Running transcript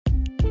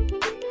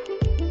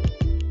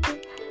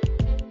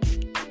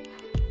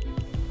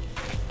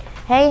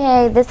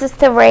Hey, this is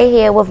Teray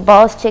here with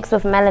Boss Chicks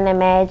with Melanin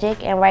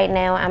Magic, and right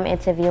now I'm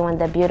interviewing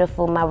the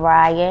beautiful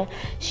Mariah.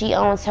 She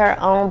owns her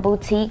own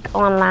boutique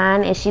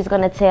online, and she's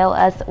going to tell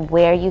us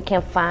where you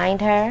can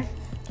find her.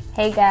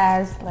 Hey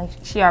guys, like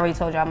she already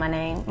told y'all my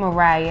name,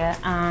 Mariah,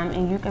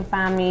 and you can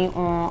find me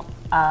on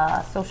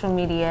social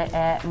media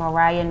at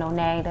Mariah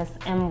Nonay. That's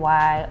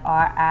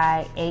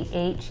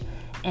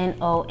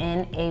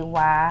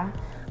MYRIAHNONAY.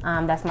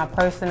 That's my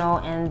personal,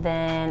 and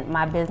then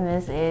my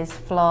business is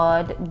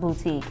Flawed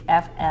Boutique,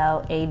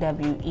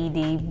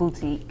 FLAWED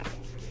Boutique.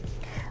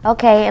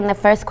 Okay, and the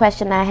first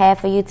question I have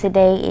for you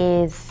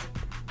today is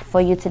for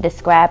you to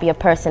describe your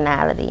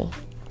personality.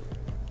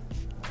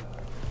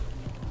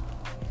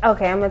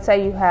 Okay, I'm gonna tell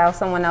you how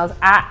someone else.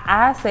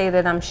 I say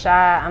that I'm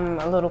shy. I'm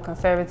a little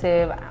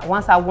conservative.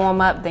 Once I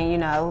warm up,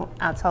 then I'll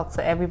talk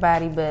to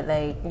everybody. But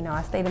I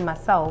stay to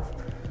myself.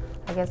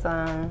 I guess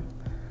I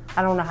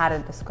don't know how to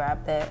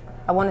describe that.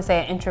 I want to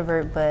say an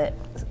introvert, but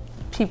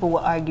people will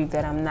argue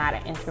that I'm not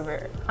an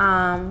introvert.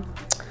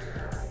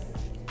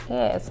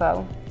 Yeah,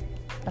 so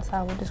that's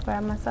how I would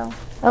describe myself.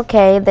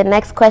 Okay, the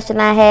next question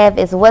I have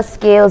is what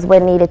skills were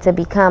needed to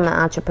become an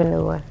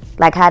entrepreneur?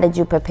 Like, how did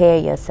you prepare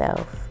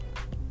yourself?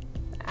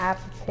 I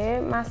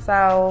prepared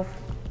myself.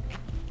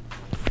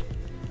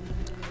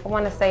 I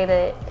want to say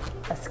that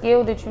a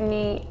skill that you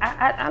need,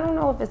 I don't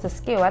know if it's a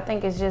skill. I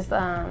think it's just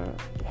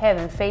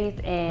having faith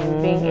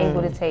and being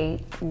able to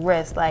take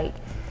risks. Like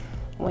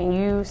when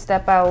you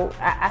step out,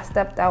 I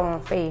stepped out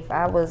on faith.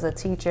 I was a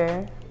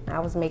teacher. I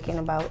was making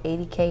about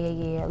 $80K a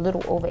year, a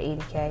little over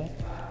 $80K.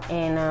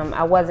 And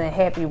I wasn't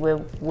happy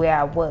with where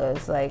I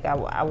was. Like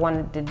I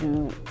wanted to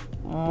do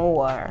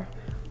more.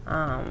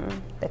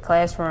 The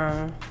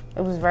classroom,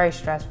 it was very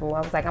stressful.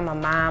 I was like, I'm a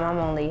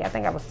mom. I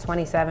think I was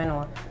 27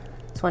 or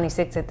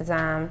 26 at the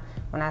time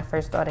when I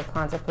first started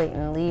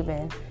contemplating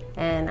leaving.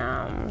 And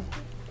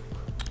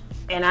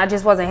I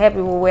just wasn't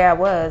happy with where I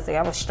was. Like,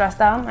 I was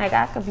stressed out. I'm like,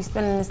 I could be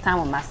spending this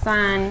time with my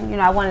son.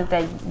 I wanted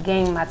to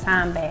gain my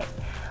time back.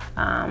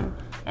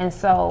 And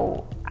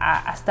so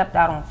I stepped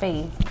out on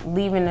faith,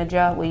 leaving a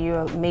job where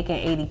you're making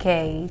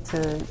 $80K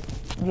to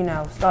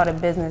start a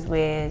business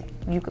where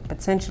you could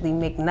potentially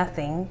make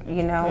nothing,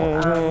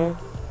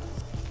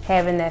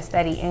 having that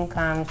steady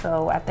income.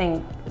 So I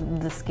think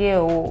the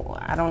skill,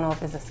 I don't know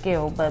if it's a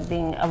skill, but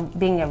being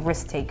a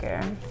risk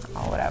taker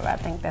or whatever, I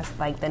think that's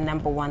like the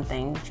number one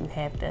thing that you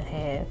have to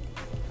have.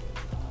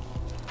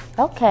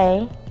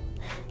 Okay.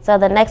 So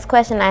the next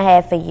question I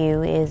have for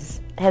you is,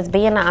 has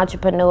being an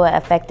entrepreneur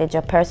affected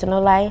your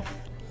personal life?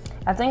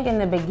 I think in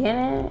the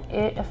beginning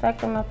it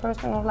affected my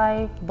personal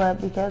life,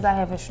 but because I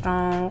have a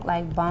strong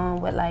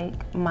bond with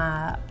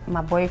my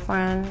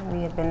boyfriend,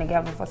 we had been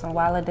together for a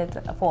while at that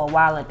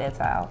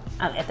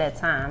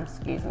time.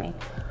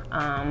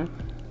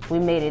 We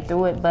made it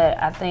through it, but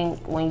I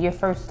think when you're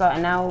first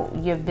starting out,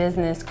 your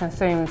business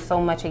consumes so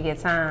much of your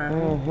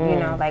time.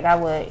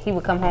 He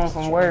would come home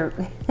from work.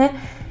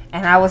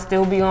 And I would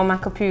still be on my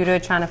computer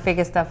trying to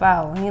figure stuff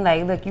out. He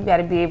look, you got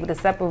to be able to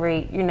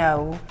separate,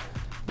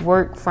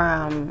 work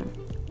from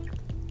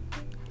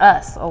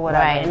us or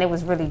whatever. Right. And it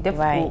was really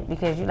difficult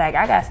because I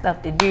got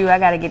stuff to do. I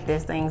got to get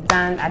these things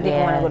done. I didn't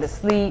want to go to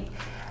sleep.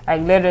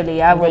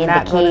 Literally, I would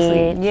not go to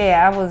sleep.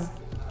 Yeah,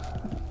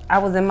 I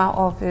was in my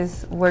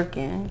office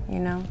working,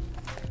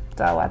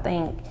 So I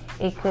think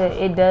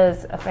it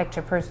does affect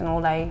your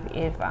personal life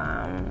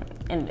and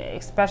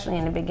especially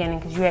in the beginning,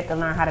 because you have to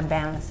learn how to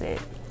balance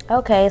it.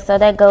 Okay, so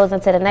that goes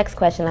into the next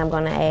question I'm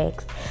going to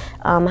ask.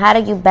 How do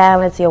you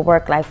balance your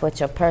work life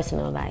with your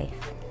personal life?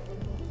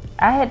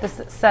 I had to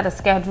set a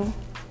schedule.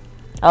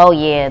 Oh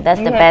yeah, that's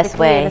the best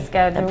way.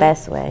 The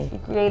best way. You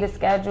create a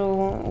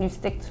schedule, you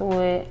stick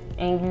to it,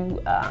 and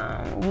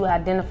you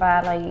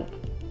identify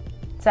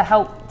to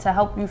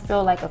help you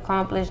feel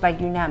accomplished,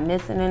 you're not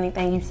missing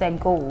anything. You set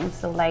goals.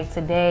 So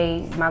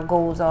today, my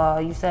goals are,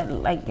 you set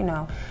I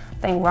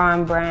think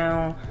Ron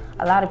Brown.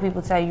 A lot of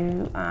people tell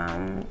you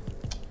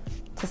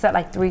to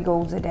set 3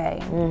 goals a day.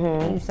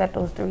 And you set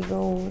those 3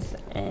 goals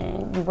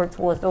and you work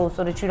towards those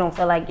so that you don't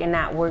feel like you're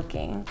not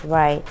working.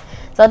 Right.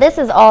 So this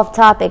is off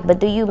topic, but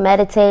do you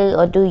meditate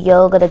or do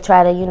yoga to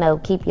try to,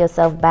 keep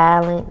yourself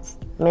balanced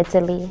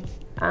mentally?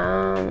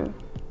 I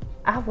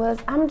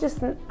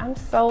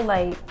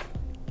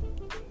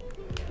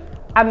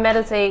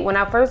meditate. When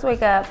I first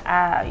wake up,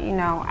 I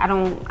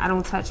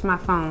don't touch my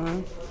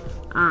phone.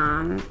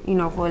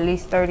 For at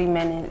least 30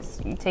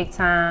 minutes. You take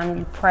time,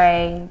 you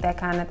pray, that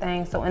kind of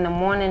thing. So in the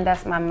morning,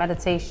 that's my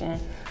meditation.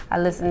 I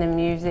listen to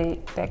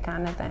music, that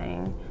kind of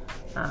thing.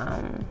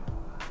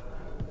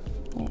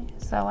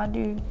 So I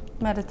do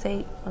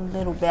meditate a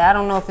little bit. I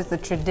don't know if it's a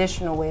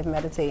traditional way of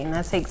meditating.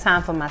 I take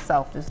time for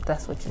myself, if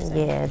that's what you're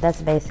saying. Yeah,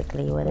 that's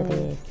basically what it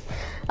is.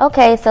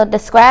 Okay, so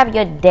describe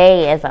your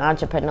day as an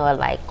entrepreneur.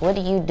 What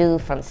do you do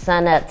from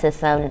sun up to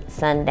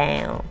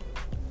sundown?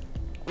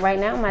 Right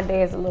now, my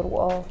day is a little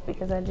off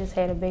because I just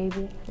had a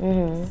baby.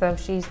 So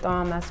she's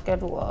throwing my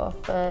schedule off.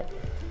 But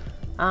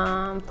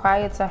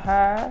prior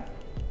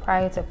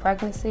to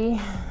pregnancy,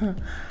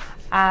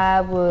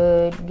 I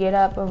would get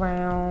up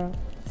around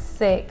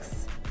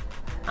 6,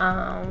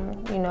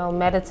 You know,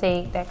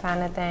 meditate, that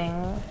kind of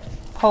thing.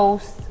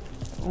 Post,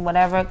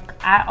 whatever.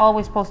 I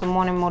always post a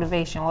morning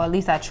motivation, or at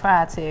least I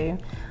try to.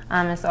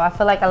 And so I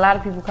feel like a lot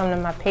of people come to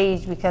my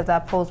page because I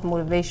post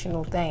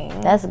motivational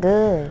things. That's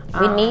good.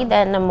 We need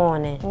that in the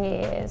morning.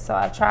 Yeah, so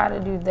I try to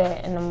do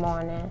that in the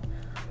morning.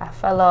 I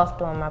fell off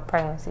during my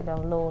pregnancy though,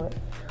 Lord.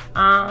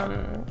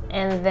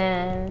 And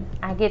then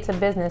I get to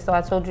business. So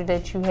I told you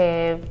that you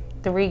have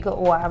 3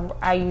 goals, or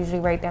I usually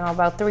write down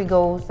about 3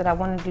 goals that I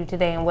want to do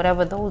today, and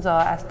whatever those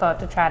are, I start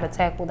to try to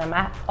tackle them.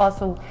 I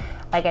also,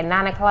 like at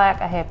 9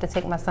 o'clock, I have to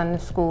take my son to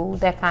school,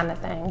 that kind of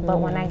thing. But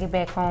when I get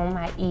back home,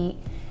 I eat,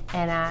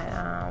 and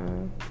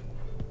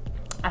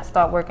I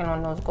start working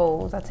on those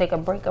goals. I take a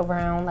break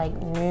around like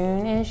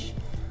noon-ish,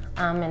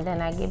 and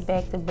then I get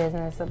back to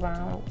business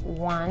around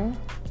 1.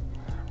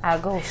 I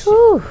go,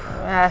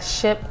 I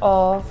ship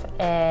off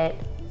at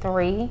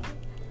 3, and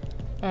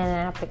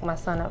then I pick my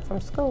son up from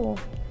school,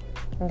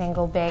 and then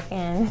go back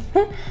in.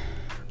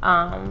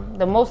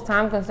 The most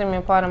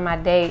time-consuming part of my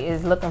day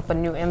is looking for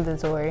new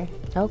inventory.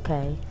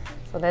 Okay.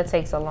 So that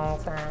takes a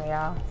long time,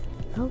 y'all.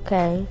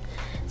 Okay.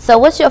 So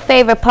what's your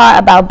favorite part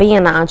about being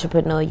an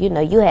entrepreneur? You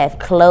know, you have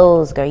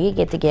clothes, girl. You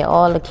get to get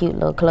all the cute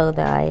little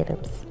clothing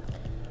items.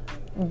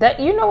 That,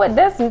 you know what,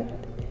 that's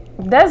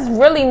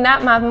really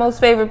not my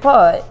most favorite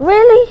part.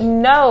 Really?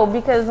 No,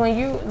 because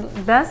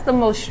that's the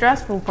most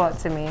stressful part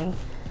to me.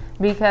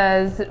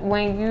 Because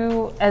when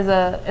you, as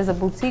a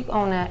boutique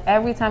owner,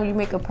 every time you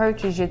make a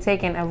purchase, you're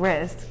taking a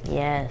risk.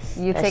 Yes,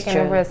 you're taking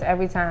a risk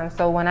every time.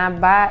 So when I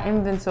buy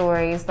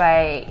inventory, it's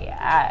like,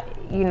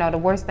 the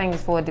worst thing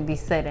is for it to be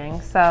sitting.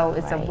 So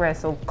it's a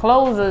risk. So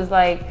clothes is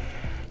like,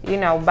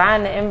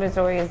 buying the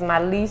inventory is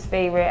my least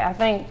favorite. I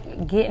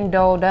think getting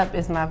dolled up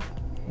is my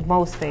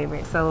most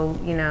favorite. So,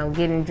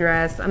 getting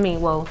dressed.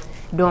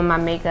 Doing my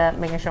makeup,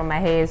 making sure my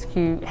hair is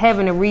cute,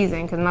 having a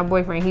reason, because my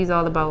boyfriend, he's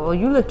all about, oh,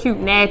 you look cute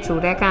natural,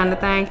 that kind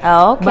of thing.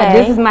 Oh, okay. But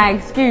this is my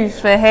excuse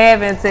for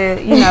having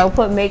to,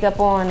 put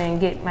makeup on and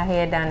get my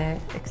hair done and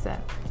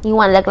accept. You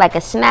want to look like a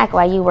snack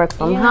while you work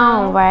from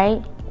home,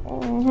 right?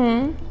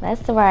 Mm-hmm.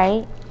 That's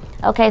right.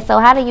 Okay, so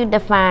how do you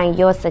define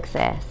your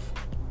success?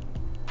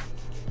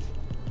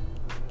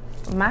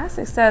 My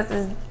success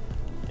is,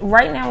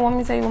 right now, want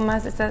me to tell you what my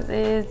success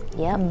is?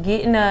 Yep.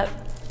 Getting up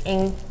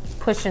and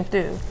pushing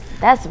through.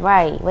 That's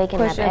right. Waking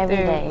up every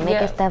through. day,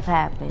 making stuff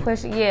happen.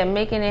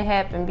 Making it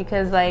happen,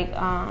 because I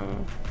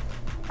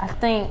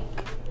think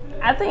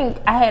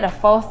I had a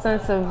false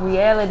sense of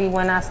reality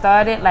when I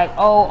started. Like,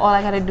 oh, all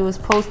I gotta do is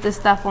post this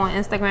stuff on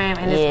Instagram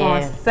and it's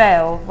gonna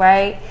sell,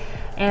 right?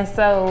 And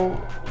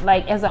so,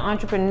 like, as an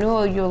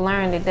entrepreneur, you'll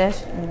learn that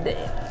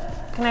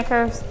can I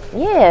curse?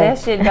 Yeah. That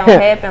shit don't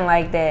happen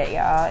like that,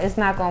 y'all. It's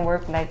not gonna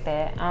work like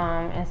that.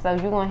 And so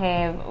you're gonna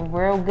have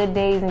real good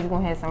days and you're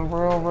gonna have some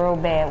real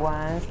bad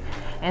ones.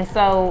 And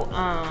so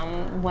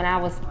when I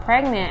was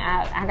pregnant,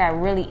 I got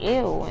really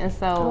ill. And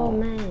so,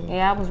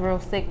 I was real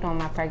sick during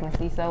my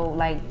pregnancy. So,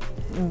 like,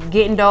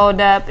 getting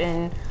dolled up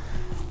and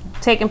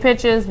taking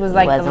pictures was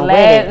like the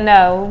last.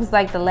 No, it was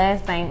like the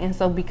last thing. And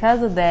so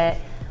because of that,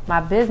 my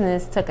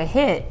business took a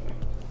hit.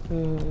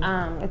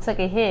 It took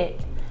a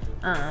hit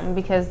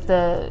because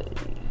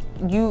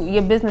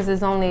your business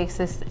is only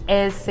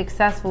as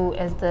successful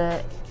as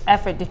the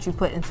effort that you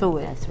put into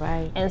it. That's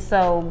right. And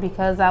so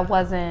because I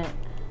wasn't,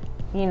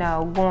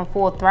 going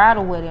full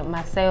throttle with it,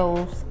 my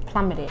sales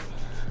plummeted.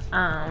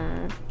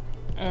 And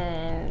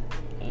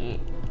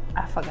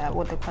I forgot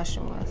what the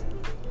question was.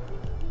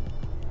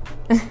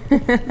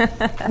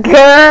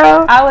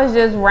 Girl, I was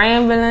just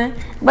rambling.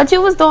 But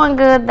you was doing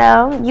good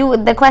though.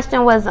 The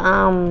question was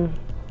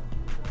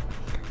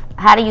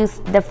how do you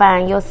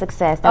define your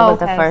success? That was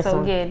the first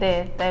one.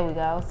 Yeah, there we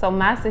go. So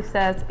my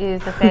success is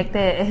the fact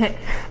that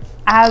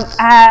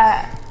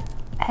I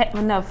have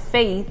enough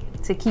faith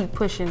to keep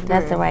pushing through.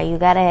 That's right. You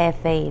gotta have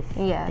faith.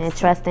 Yes. And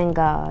trust in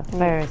God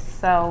first.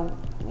 So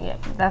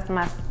that's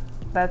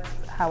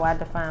how I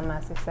define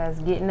my success.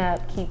 Getting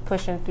up, keep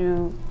pushing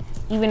through,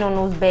 even on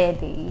those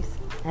bad days.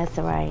 That's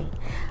right.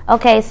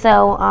 Okay,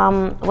 so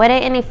were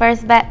there any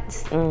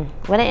setbacks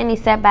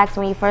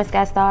when you first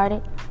got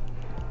started?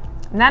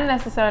 Not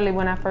necessarily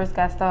when I first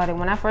got started.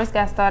 When I first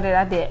got started,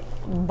 I did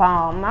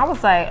bomb. I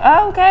was like,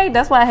 oh, okay.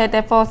 That's why I had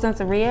that false sense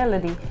of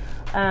reality.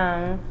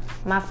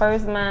 My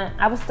first month,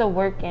 I was still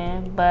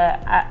working,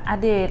 but I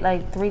did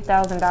like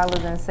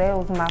 $3,000 in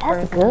sales my first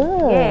month. That's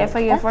good. Yeah, for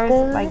your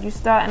first, like, you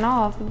starting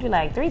off, you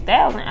like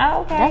 $3,000.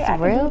 Oh, okay, that's I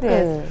can real do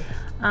this.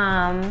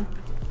 Good.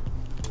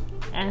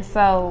 And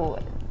so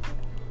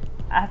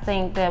I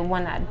think that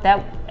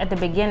at the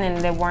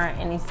beginning there weren't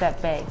any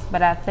setbacks,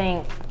 but I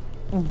think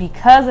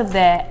because of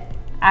that,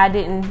 I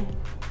didn't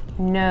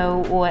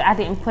know, or I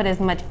didn't put as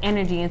much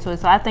energy into it.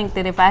 So I think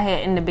that if I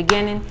had in the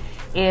beginning,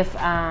 if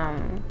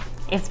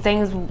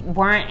things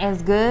weren't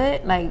as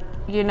good, like,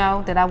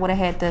 that I would have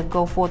had to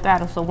go full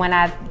throttle. So when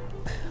I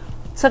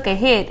took a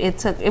hit,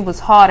 it was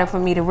harder for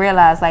me to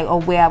realize, like,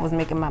 where I was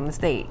making my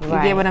mistake. You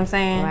get what I'm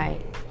saying?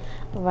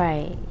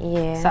 Right,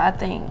 yeah. So I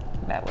think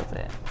that was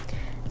it.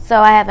 So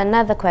I have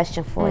another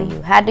question for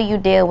you. How do you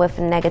deal with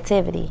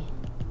negativity?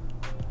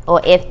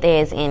 or if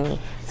there's any?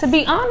 To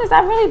be honest,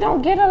 I really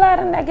don't get a lot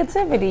of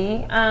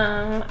negativity.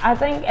 I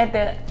think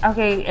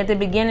at the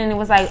beginning it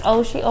was like,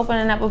 oh, she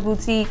opening up a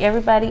boutique.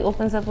 Everybody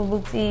opens up a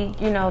boutique,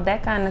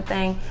 that kind of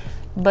thing.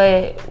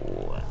 But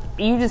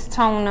you just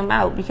tone them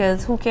out,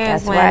 because who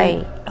cares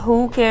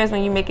who cares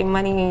when you're making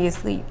money in your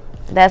sleep?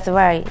 That's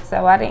right.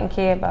 So I didn't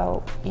care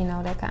about,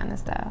 that kind of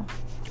stuff.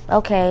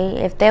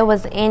 Okay, if there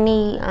was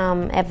any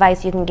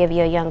advice you can give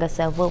your younger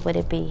self, what would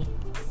it be?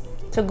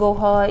 To go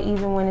hard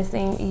even when it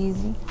seems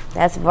easy.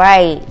 That's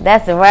right.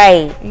 That's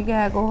right. You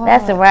gotta go hard.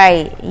 That's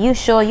right. You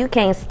sure you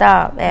can't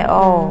stop at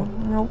all?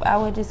 Nope. I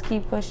would just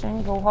keep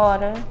pushing. Go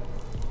harder.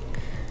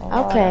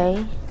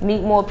 Okay.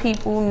 Meet more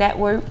people.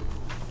 Network.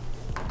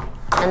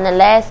 And the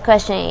last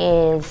question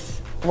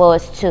is, well,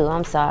 it's two.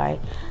 I'm sorry.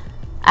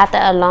 After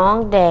a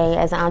long day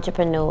as an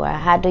entrepreneur,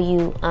 how do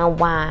you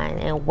unwind,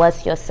 and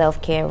what's your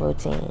self-care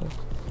routine?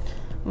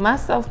 My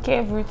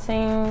self-care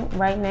routine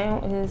right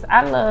now is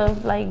I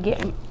love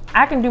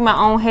I can do my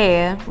own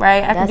hair,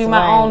 right? I can do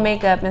my own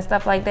makeup and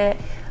stuff like that.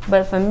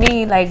 But for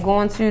me, like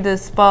going to the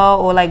spa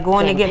or like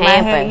going to get my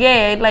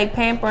hair, like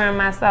pampering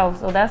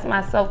myself. So that's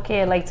my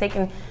self-care, like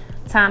taking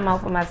time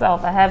out for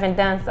myself. I haven't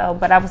done so,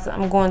 but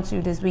I'm going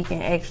to this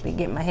weekend actually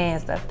get my hair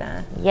and stuff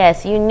done.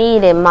 Yes, you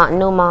need it,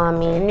 new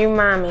mommy. New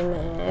mommy,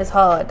 man. It's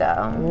hard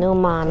though. New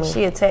mommy.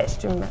 She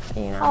attached to me,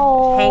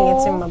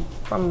 hanging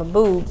from my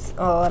boobs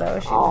or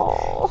whatever. She's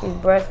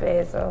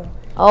breastfed, so.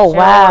 Oh, she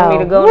wow. Don't want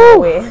me to go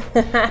nowhere.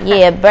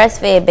 Yeah,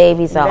 breastfed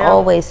babies are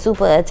always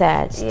super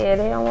attached. Yeah,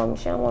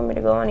 she don't want me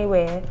to go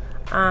anywhere.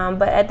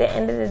 But at the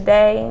end of the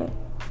day,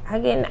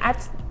 I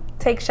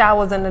take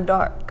showers in the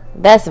dark.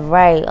 That's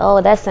right.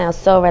 Oh, that sounds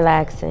so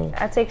relaxing.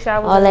 I take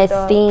showers in the dark.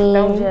 All that steam.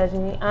 Don't judge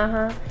me.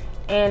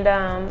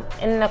 And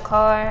in the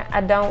car,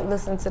 I don't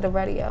listen to the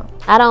radio.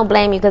 I don't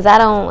blame you, because I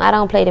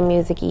don't play the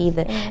music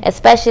either.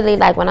 Especially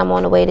like when I'm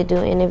on the way to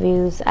do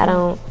interviews. I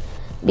don't,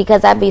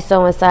 because I be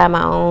so inside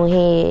my own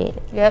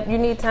head. Yep, you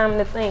need time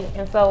to think.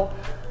 And so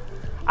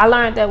I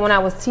learned that when I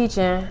was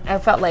teaching, I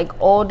felt like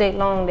all day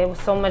long there was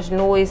so much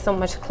noise, so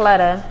much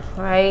clutter,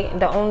 right?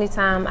 The only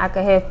time I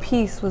could have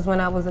peace was when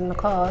I was in the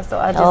car. So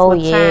I just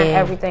would turn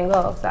everything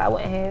off. So I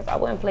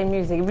wouldn't play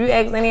music. If you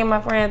ask any of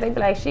my friends, they'd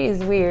be like, she is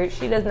weird.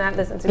 She does not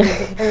listen to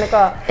music in the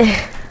car.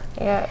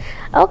 Yeah.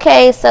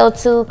 Okay, so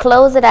to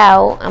close it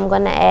out, I'm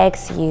going to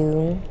ask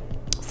you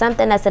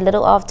something that's a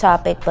little off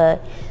topic,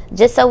 but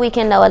just so we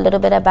can know a little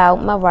bit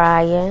about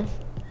Mariah.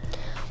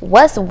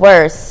 What's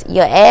worse,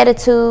 your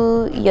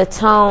attitude, your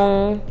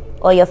tone,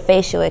 or your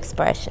facial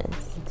expressions?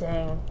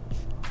 Dang.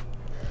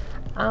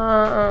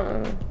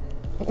 I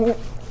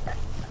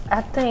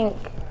think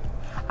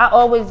I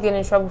always get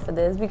in trouble for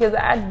this, because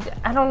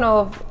I don't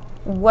know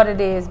what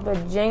it is,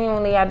 but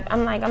genuinely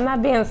I'm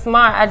not being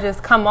smart. I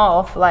just come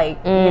off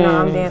like,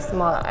 I'm being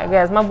smart, I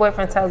guess. My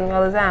boyfriend tells me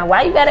all the time,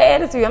 why you got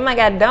an attitude? I'm like,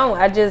 I don't.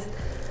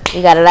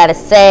 You got a lot of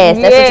sass.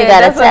 That's what you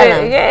got to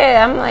tell him.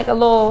 Yeah, I'm like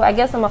I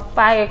guess I'm a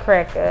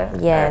firecracker.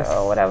 Yes.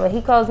 Or whatever.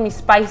 He calls me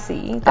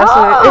spicy. Okay.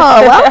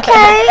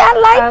 I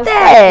like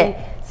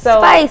that. So,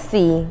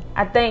 spicy.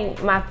 I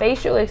think my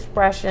facial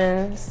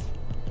expressions,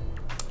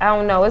 I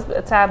don't know, it's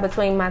a tie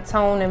between my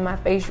tone and my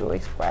facial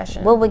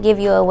expression. What would give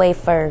you away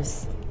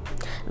first?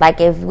 Like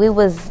if we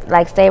was,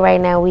 like say right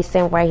now we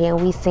sitting right here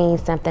and we seen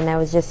something that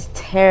was just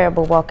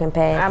terrible walking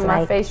past.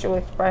 My facial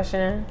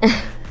expression.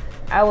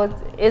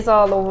 It's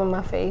all over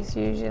my face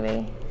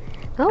usually.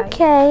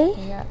 Okay.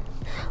 Yeah.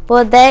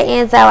 Well, that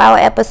ends out our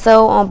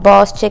episode on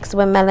Boss Chicks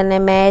with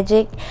Melanin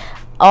Magic.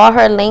 All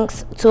her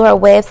links to her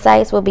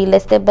websites will be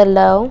listed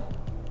below.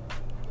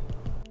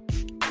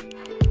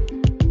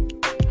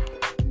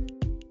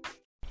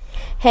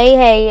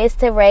 Hey, it's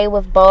Teray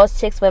with Boss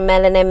Chicks with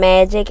Melanin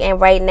Magic, and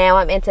right now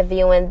I'm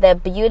interviewing the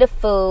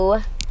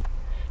beautiful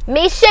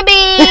Misha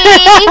B.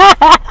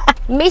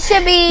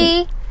 Misha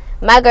B.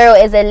 My girl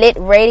is a lit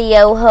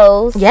radio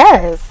host.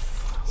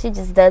 Yes. She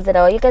just does it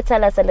all. You could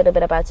tell us a little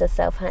bit about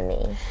yourself,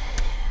 honey.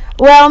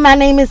 Well, my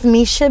name is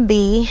Misha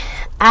B.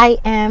 I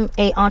am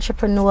an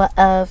entrepreneur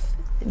of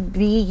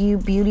BU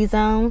Beauty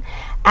Zone.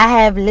 I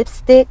have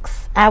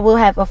lipsticks. I will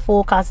have a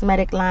full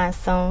cosmetic line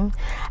soon.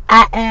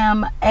 I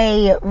am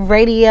a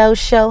radio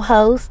show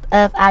host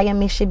of I Am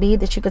Misha B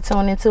that you could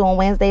tune into on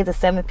Wednesdays at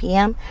 7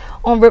 p.m.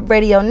 on RIP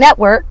Radio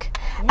Network.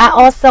 Yes. I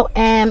also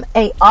am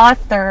an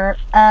author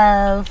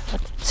of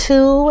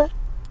 2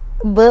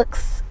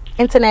 books,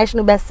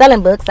 international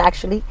best-selling books,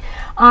 actually.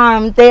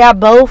 They are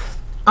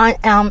both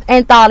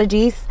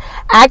anthologies.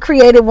 I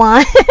created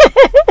one.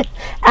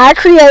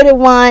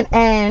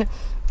 And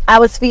I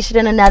was featured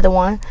in another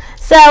one.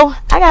 So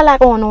I got a lot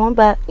going on,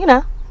 but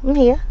I'm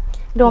here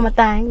doing my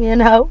thing,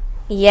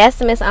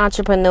 Yes, Miss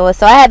Entrepreneur.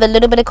 So I have a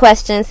little bit of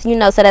questions,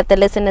 so that the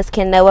listeners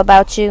can know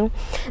about you.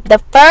 The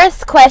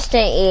first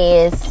question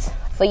is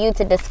for you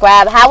to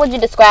describe. How would you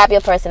describe your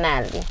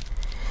personality?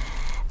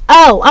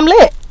 Oh, I'm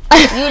lit.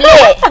 You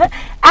lit.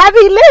 I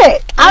be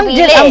lit. I'm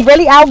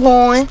really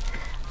outgoing.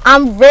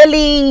 I'm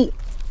really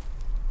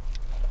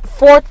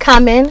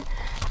forthcoming.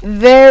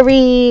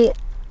 Very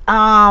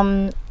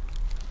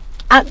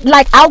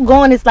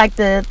outgoing is like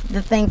the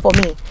thing for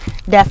me,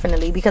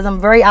 definitely, because I'm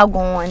very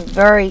outgoing,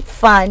 very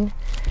fun.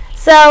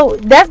 So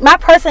that's my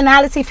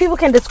personality. People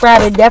can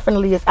describe it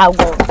definitely as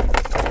outgoing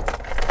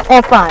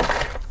and fun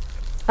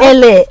and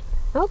lit.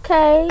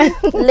 Okay.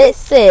 Lit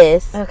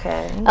sis.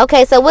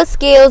 Okay, so what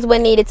skills were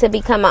needed to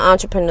become an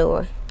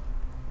entrepreneur?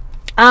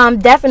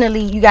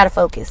 Definitely you gotta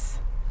focus.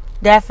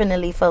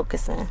 Definitely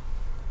focusing.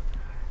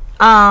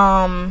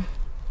 You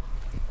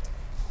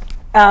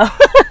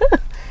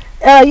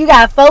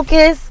gotta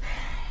focus.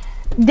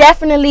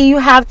 Definitely you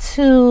have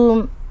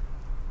to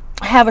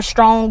have a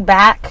strong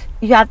back.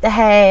 You have to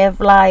have,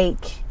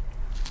 like,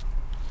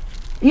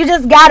 you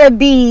just gotta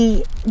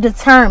be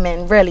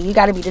determined, really. You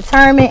gotta be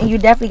determined, and you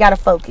definitely gotta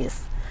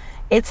focus.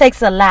 It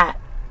takes a lot.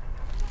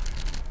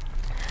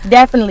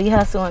 Definitely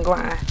hustle and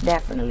grind.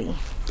 Definitely.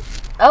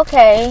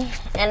 Okay,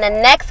 and the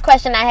next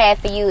question I have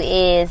for you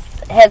is,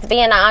 has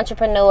being an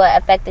entrepreneur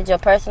affected your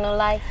personal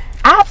life?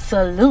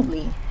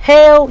 Absolutely.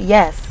 Hell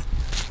yes.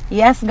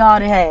 Yes,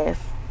 God, it has.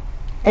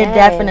 It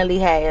definitely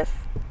has.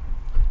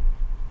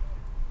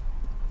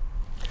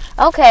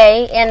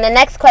 Okay, and the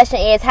next question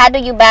is, how do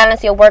you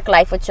balance your work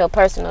life with your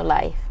personal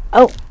life?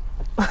 Oh,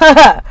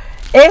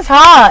 it's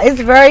hard.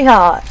 It's very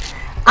hard.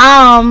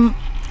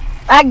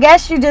 I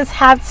guess you just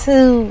have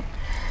to.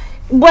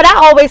 What I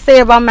always say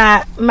about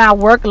my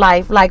work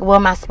life, like, well,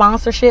 my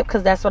sponsorship,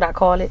 because that's what I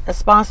call it, a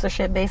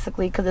sponsorship,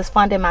 basically, because it's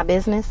funding my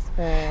business.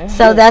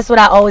 So that's what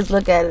I always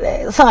look at it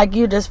as. It's like,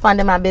 you just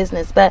funding my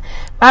business. But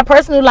my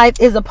personal life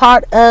is a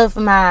part of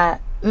my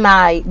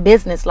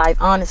business life,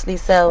 honestly.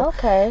 So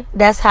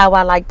that's how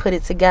I, like, put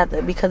it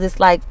together, because it's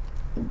like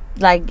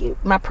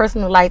my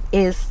personal life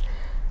is,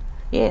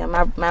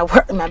 my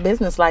work, my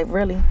business life,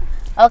 really.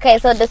 Okay,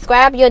 so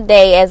describe your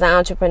day as an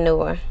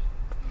entrepreneur.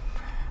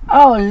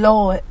 Oh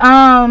Lord.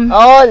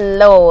 Oh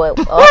Lord.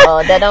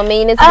 That don't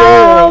mean it's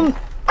good.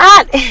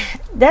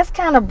 That's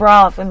kind of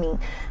broad for me.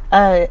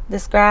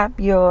 Describe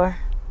your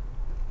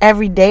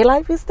everyday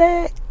life, is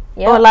that?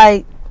 Yep. Or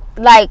like,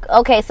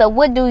 okay, so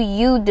what do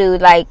you do,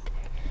 like,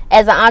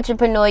 as an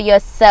entrepreneur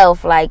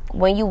yourself? Like,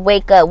 when you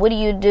wake up, what do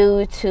you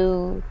do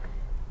to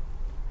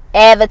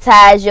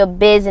advertise your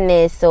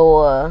business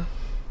or?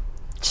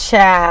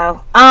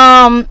 Child.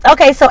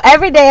 Okay, so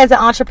every day as an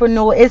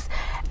entrepreneur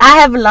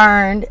I have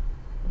learned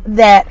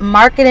that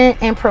marketing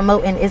and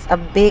promoting is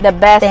the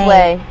best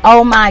way.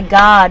 Oh my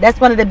God, that's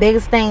one of the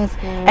biggest things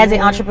as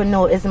an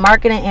entrepreneur is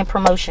marketing and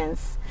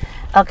promotions.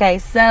 Okay,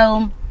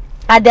 so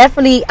I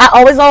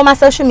always on my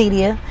social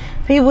media.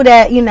 People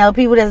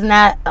that's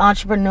not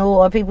entrepreneur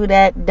or people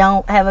that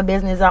don't have a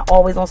business are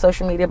always on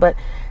social media, but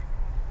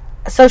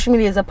social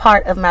media is a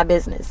part of my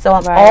business. So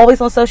I'm always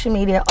on social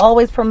media,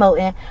 always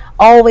promoting,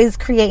 always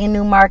creating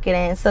new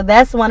marketing. So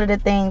that's one of the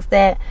things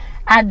that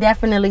I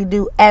definitely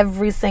do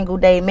every single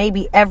day,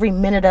 maybe every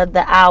minute of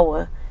the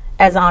hour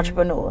as an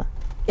entrepreneur,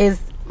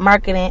 is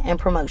marketing and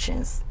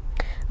promotions.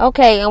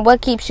 Okay, and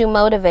what keeps you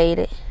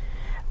motivated?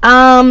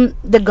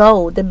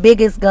 The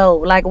biggest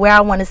goal, like where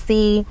I want to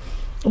see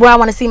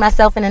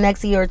myself in the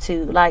next year or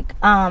two. Like,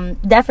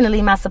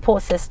 definitely my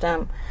support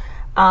system.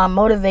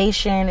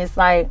 Motivation is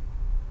like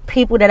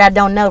people that I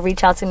don't know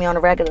reach out to me on a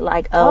regular,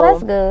 like, oh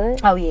that's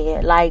good. Oh yeah,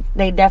 like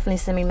they definitely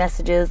send me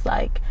messages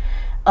like,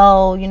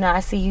 oh, I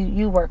see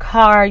you work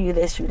hard, you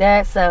this, you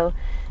that. So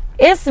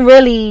it's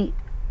really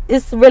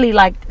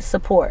like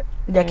support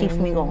that keeps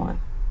me going.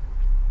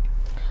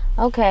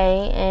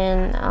 Okay,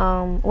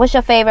 and what's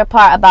your favorite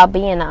part about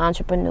being an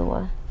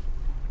entrepreneur?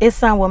 It's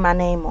something with my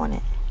name on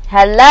it.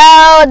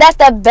 Hello, that's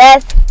the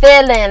best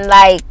feeling.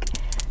 Like,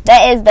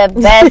 that is the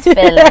best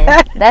feeling.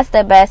 That's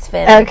the best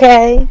feeling.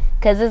 Okay.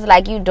 Because it's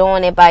like you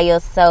doing it by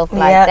yourself.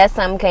 Like, that's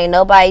something can't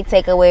nobody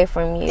take away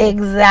from you.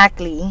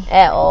 Exactly.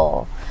 At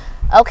all.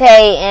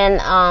 Okay,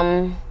 and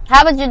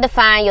how would you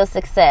define your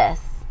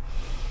success?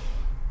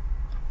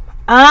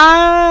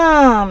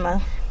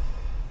 A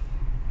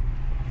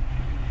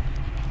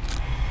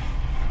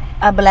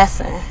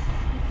blessing.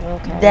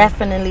 Okay.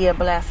 Definitely a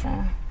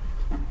blessing.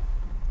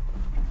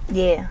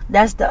 Yeah,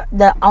 that's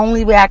the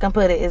only way I can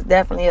put it, is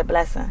definitely a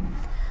blessing.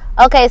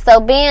 Okay, so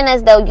being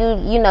as though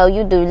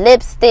you do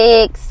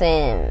lipsticks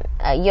and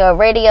you're a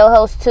radio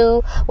host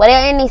too, were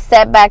there any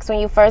setbacks when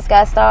you first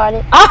got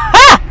started?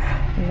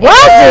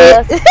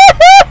 Was it?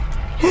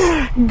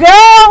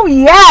 Girl,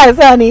 yes,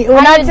 honey.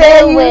 When How I you tell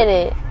deal you, with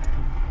it?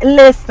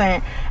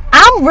 Listen,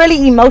 I'm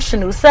really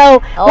emotional.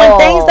 So when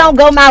things don't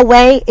go my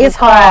way, it's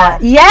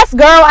hard. Yes,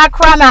 girl, I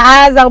cry my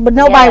eyes out, but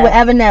nobody would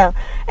ever know,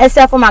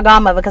 except for my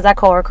godmother, because I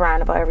call her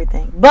crying about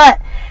everything. But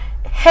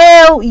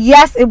hell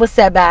yes, it was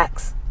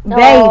setbacks.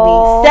 Baby,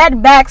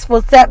 setbacks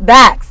for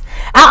setbacks.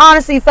 I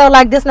honestly felt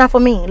like this not for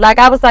me. Like,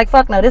 I was like,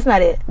 fuck no, this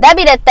not it. That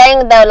be the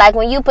thing though, like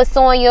when you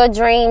pursuing your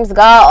dreams,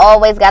 God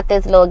always got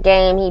this little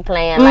game he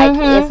playing. Like,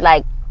 it's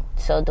like,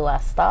 so do I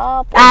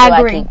stop or I do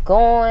agree. I keep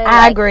going?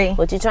 I agree.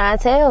 What you trying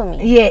to tell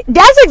me? Yeah,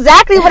 that's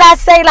exactly what I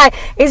say. Like,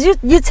 is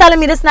you telling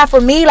me this not for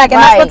me? Like,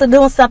 am I supposed to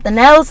do something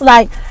else?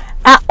 Like,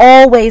 I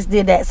always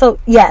did that. So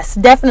yes,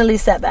 definitely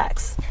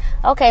setbacks.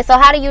 Okay, so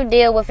how do you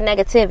deal with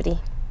negativity?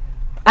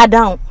 I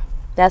don't.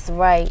 That's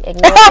right.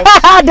 Ignore it.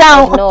 I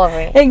don't. Ignore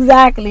it.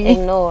 Exactly.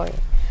 Ignore it.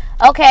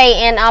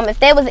 Okay, and if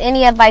there was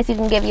any advice you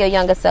can give your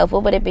younger self,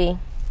 what would it be?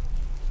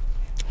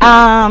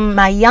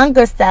 My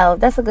younger self.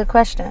 That's a good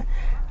question.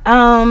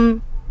 I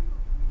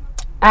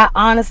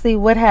honestly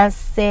would have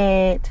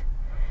said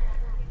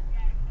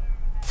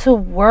to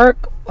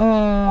work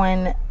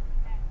on.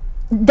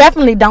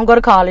 Definitely don't go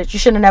to college. You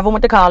should have never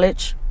went to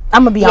college.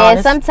 I'm gonna be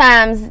honest.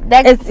 Sometimes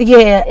that it's and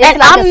like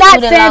I'm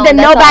not saying that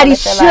nobody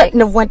shouldn't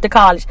have went to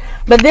college,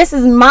 but this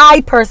is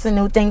my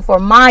personal thing for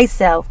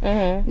myself.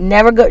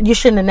 Never go. You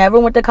shouldn't have never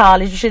went to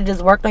college. You should have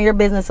just worked on your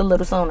business a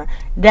little sooner.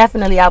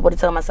 Definitely, I would have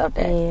told myself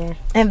that. Yeah.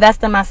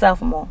 Invest in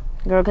myself more,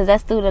 girl, because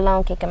that student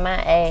loan kicking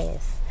my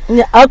ass.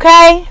 Yeah,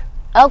 okay.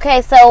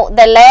 Okay, so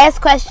the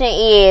last question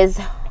is,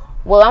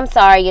 well, I'm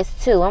sorry, it's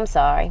two. I'm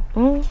sorry.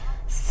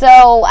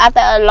 So after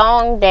a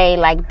long day,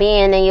 like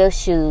being in your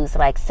shoes,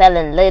 like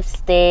selling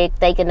lipstick,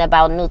 thinking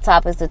about new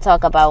topics to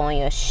talk about on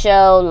your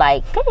show,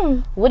 like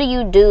what do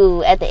you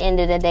do at the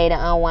end of the day to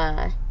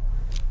unwind?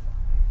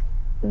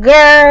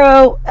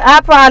 Girl,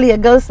 I probably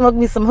would go smoke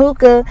me some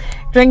hookah,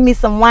 drink me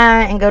some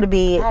wine, and go to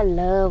bed. I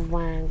love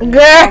wine,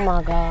 girl. Oh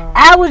my God.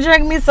 I would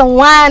drink me some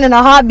wine in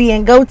a heartbeat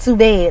and go to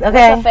bed.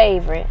 Okay. What's your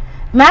favorite?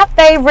 My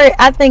favorite,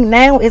 I think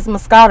now, is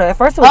Moscato. At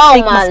first it was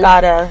pink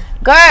Moscato.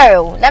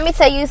 Girl, let me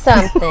tell you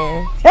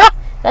something.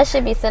 That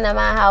should be sitting at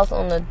my house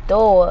on the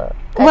door.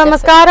 What,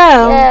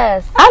 Moscato?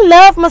 Yes. I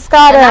love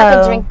Moscato. And I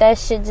can drink that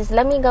shit. Just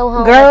let me go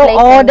home girl, and play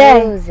all some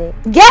day. music.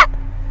 Yeah.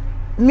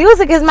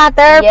 Music is my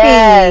therapy.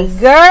 Yes.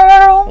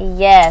 Girl.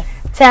 Yes.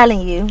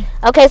 Telling you.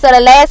 Okay, so the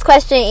last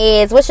question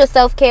is, what's your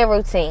self-care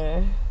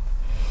routine?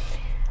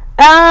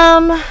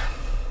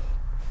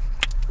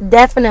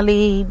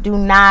 Definitely do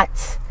not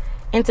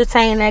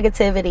entertain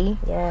negativity.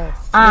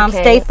 Yes.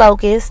 Stay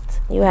focused.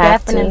 You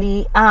have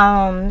definitely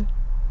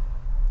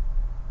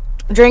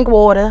drink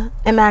water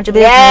and mind your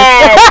business.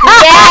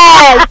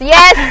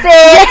 Yes,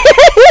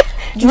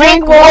 sis.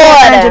 Drink water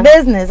and mind your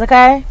business,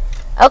 okay?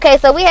 Okay,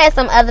 so we had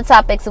some other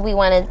topics we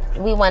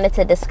wanted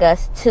to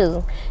discuss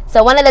too.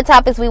 So one of the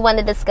topics we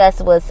wanted to discuss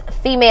was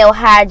female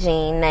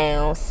hygiene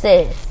now,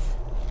 sis.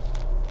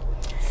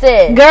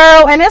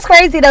 Girl, and it's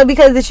crazy though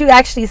because that you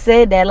actually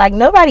said that. Like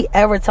nobody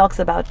ever talks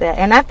about that,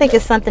 and I think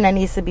it's something that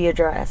needs to be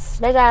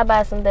addressed. They gotta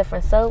buy some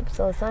different soaps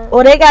or something.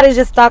 Or they gotta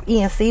just stop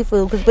eating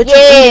seafood because what you eat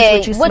is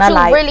what you smell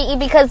like. What you really eat,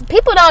 because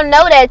people don't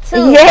know that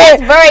too. Yeah,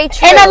 that's very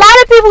true. And a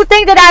lot of people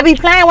think that I be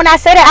playing when I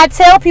say that. I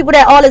tell people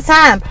that all the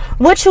time.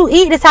 What you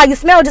eat is how you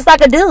smell, just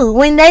like a dude.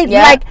 When they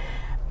like.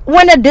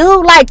 When a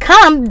dude like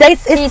come, it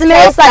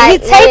smells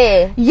like he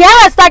tastes.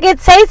 Yes, like it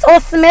tastes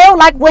or smell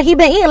like what he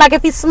been eating. Like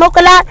if he smoke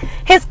a lot,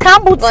 his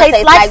kombu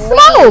tastes like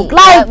smoke.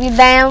 Like you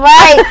damn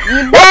right.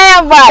 You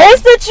damn right.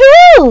 It's the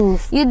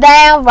truth. You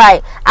damn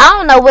right. I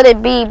don't know what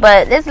it be,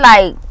 but it's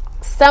like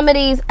some of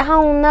these. I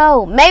don't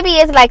know. Maybe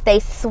it's like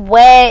they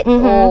sweat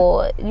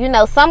or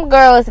some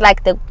girls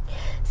like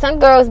some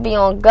girls be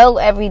on go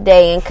every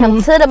day and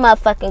come to the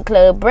motherfucking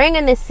club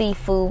bringing the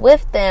seafood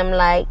with them.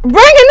 Like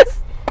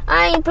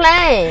I ain't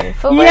playing.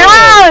 For real.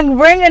 Young,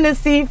 bringing the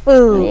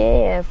seafood.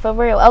 Yeah, for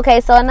real. Okay,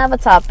 so another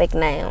topic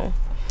now.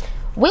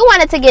 We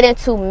wanted to get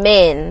into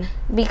men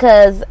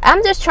because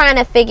I'm just trying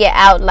to figure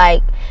out,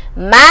 like,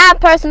 my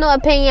personal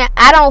opinion.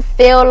 I don't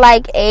feel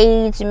like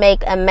age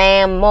make a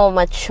man more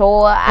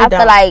mature. I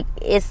feel like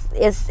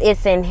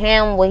it's in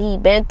him, what he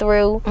been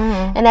through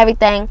and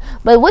everything.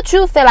 But what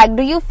you feel like?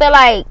 Do you feel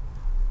like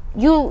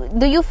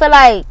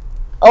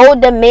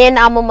older men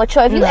are more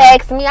mature? If you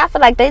ask me, I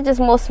feel like they just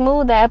more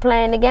smooth at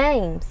playing the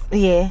games.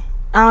 Yeah,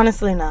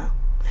 honestly, no,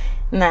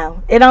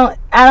 it don't.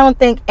 I don't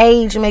think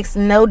age makes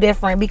no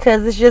difference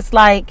because it's just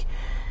like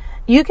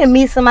you can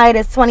meet somebody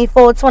that's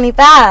 24,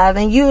 25,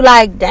 and you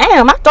like,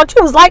 damn, I thought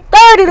you was like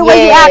 30 the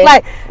way you act.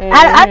 Like,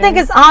 I think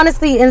it's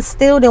honestly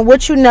instilled in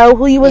what you know,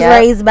 who you was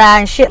raised by,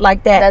 and shit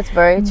like that. That's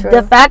very true.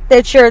 The fact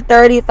that you're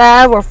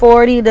 35 or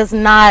 40 does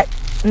not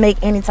make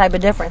any type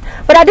of difference.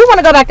 But I do want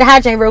to go back to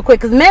hygiene real quick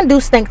because men do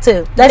stink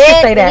too. Let's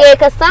just say that. Yeah,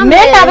 because some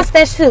men have a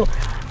stench too.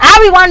 I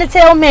be wanting to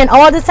tell men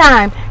all the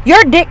time,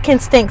 your dick can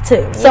stink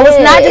too. So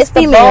it's not just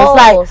females.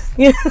 Like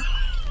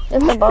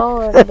it's the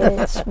balls,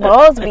 bitch.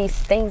 Balls be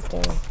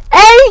stinking.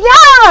 Hey,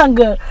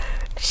 young.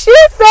 She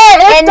said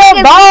it's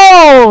the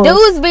balls.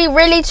 Dudes be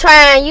really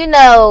trying,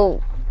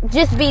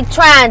 just be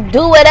trying to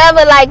do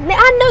whatever. Like,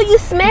 I know you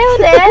smell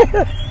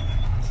that.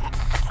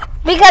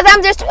 Because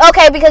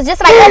because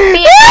just like a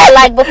female,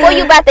 like before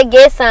you about to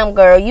get some,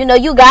 girl, you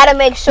gotta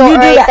make sure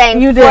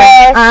everything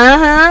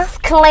fresh,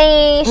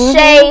 clean,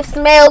 shaved,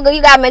 smell good.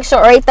 You gotta make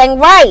sure everything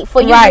right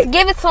for you just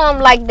give it to them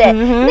like that.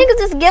 Niggas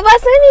just give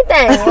us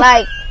anything,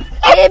 like,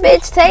 yeah,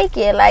 bitch, take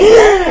it, like,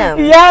 damn.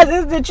 Yes,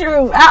 it's the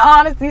truth. I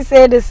honestly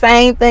said the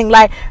same thing.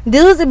 Like,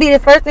 dudes would be the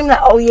first thing like,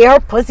 oh yeah, her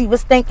pussy was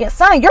stinking,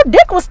 son. Your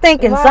dick was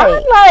stinking,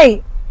 son.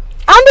 Like,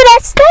 under that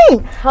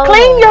stink.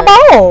 Clean your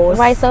balls.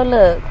 Right, so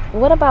look,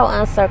 what about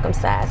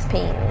uncircumcised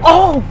penis?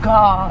 Oh,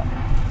 God.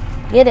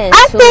 Get into it.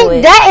 I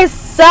think that is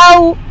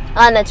so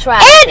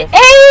unattractive. It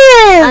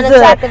is.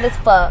 Unattractive as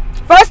fuck.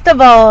 First of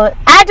all,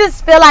 I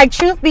just feel like,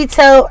 truth be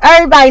told,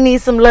 everybody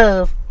needs some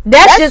love.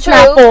 That's just true.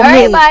 not for me.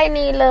 Everybody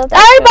need love.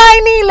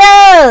 Everybody need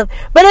love.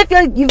 But if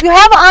you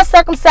have an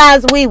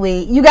uncircumcised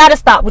wee, you gotta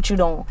stop what you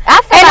doing.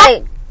 I feel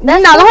like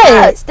that's no, too go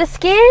ahead. much. The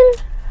skin.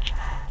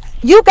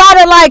 You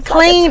gotta like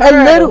clean a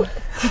little.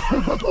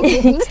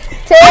 You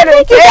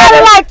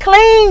gotta like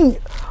clean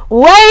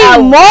way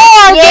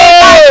more than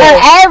like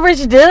an average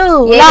dude.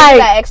 Yeah, like, you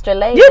got extra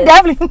layers. you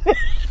definitely.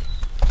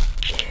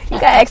 You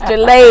got extra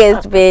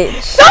layers,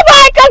 bitch.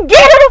 Somebody come get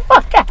her the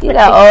fuck out. You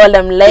got all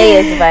them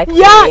layers back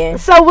Yeah. there.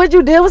 So would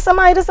you deal with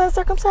somebody that's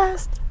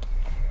uncircumcised?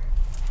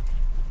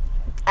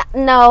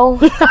 No.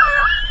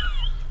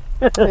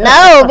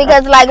 No,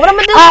 because like, what I'm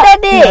gonna do with that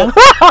dick? No.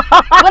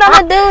 What I'm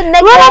gonna do,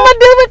 nigga? What I'm gonna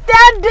do with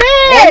that And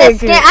the dick?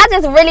 skin, I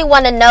just really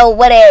want to know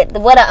what an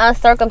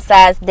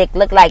uncircumcised dick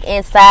look like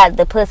inside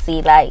the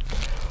pussy, like.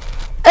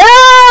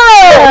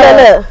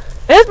 Look.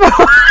 It's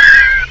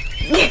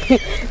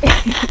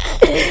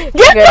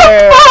Get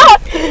the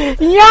fuck,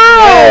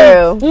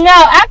 yo. No,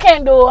 I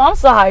can't do it. I'm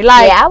sorry.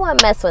 Like, Yeah, I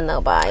wouldn't mess with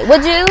nobody.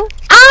 Would you?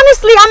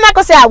 honestly, I'm not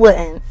gonna say I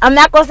wouldn't. I'm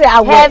not gonna say I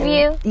wouldn't. Have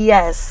you?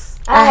 Yes,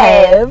 I I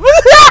have.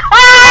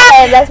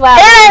 Yeah, that's why.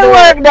 It ain't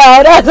work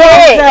though. That's what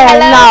I'm saying.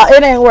 Hello? No,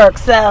 it ain't work.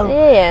 So,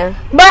 Yeah.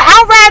 but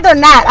I'd rather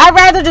not. I'd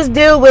rather just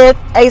deal with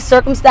a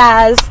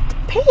circumcised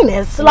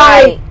penis.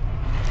 Like,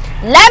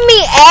 Let me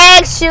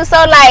ask you. So,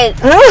 like,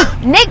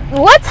 Nick,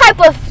 what type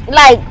of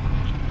like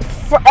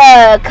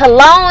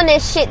cologne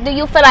and shit do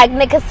you feel like,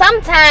 Nick? Cause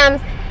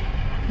sometimes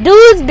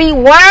dudes be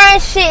wearing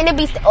shit and it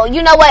be,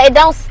 you know what? It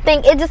don't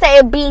stink. It just say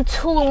it be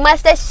too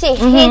much. That shit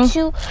hit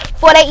you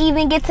before they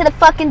even get to the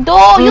fucking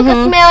door. You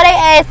can smell their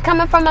ass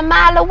coming from a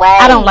mile away.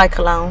 I don't like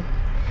cologne.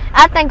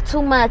 I think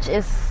too much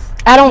is.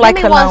 I don't like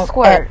Give me one cologne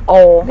squirt. at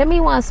all. Give me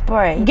one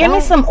spray. Give me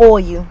Don't- some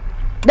oil.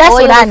 That's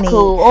Oil what I is need.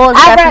 cool. Oil is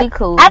I definitely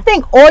cool. I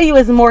think oil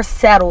is more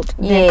settled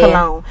than Yeah.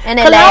 cologne. And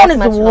it Cologne lasts is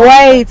much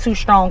way too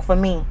strong for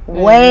me.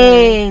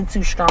 Way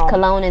too strong.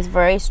 Cologne is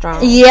very strong.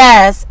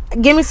 Yes.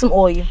 Give me some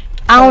oil.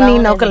 I don't need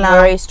no is cologne.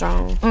 Very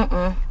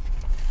strong.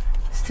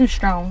 It's too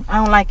strong. I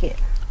don't like it.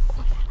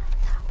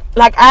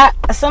 Like,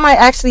 somebody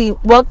actually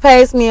walked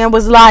past me and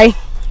was like,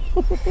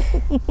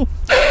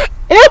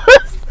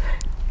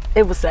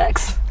 it was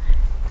sex.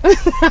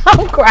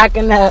 I'm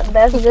cracking up.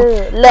 That's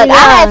good. Look, Yeah.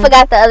 I had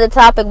forgot the other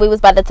topic we was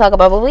about to talk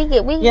about, but we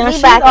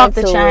she's back off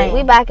the into chain. it.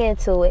 We back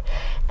into it.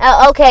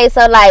 Okay,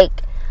 so like,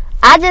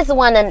 I just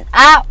wanna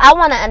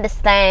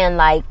understand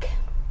like,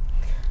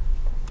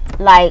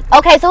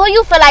 okay, so who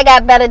you feel like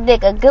got better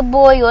dick, a good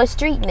boy or a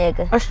street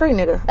nigga? A street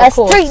nigga. A Of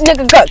course. street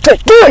nigga got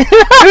good dick.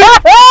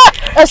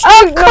 A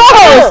street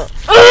nigga.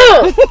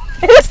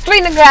 A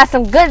street nigga got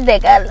some good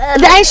dick. I love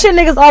The ain't shit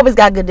niggas always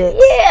got good dicks.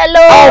 Yeah, a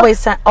little.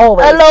 Always. A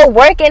little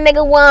working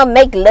nigga want to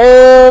make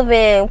love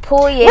and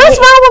pull your What's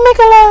head. wrong with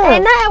making love?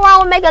 Ain't nothing wrong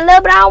with making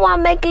love, but I don't want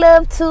to make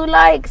love to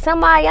like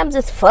somebody I'm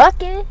just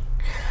fucking.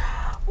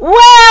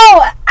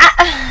 Well,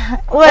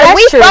 If that's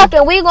we true.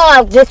 fucking, we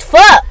gonna just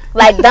fuck.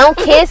 Like, don't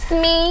kiss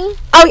me.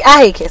 Oh,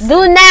 I hate kissing.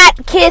 Do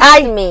not kiss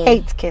I me.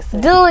 hate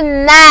kissing. Do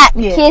not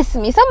Yeah. kiss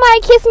me.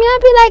 Somebody kiss me, I'll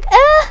be like,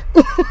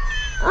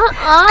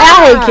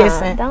 I hate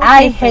kissing. Don't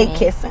I kiss hate me.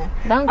 kissing.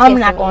 Don't I'm kiss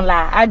not me. gonna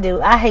lie. I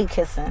do. I hate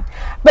kissing.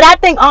 But I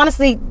think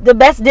honestly, the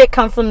best dick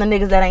comes from the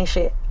niggas that ain't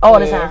shit all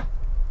the Yeah. time.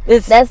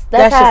 That's how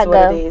just it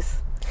what go. it is.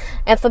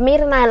 And for me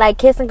tonight, like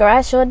kissing, girl,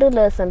 I sure do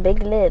love some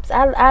big lips.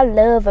 I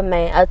love a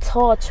man, a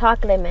tall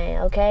chocolate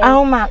man, okay?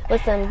 Oh my!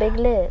 With some big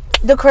lips.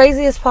 The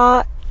craziest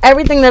part,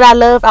 everything that I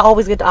love, I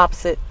always get the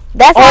opposite.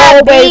 That's how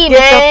it Always be, get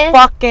man. the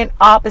fucking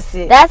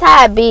opposite. That's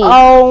how it be.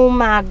 Oh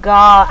my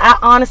God! I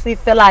honestly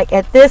feel like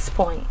at this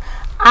point,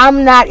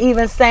 I'm not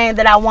even saying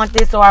that I want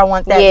this or I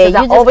want that. Yeah, because you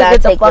I just always gotta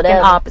get the take fucking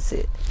whatever.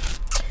 opposite.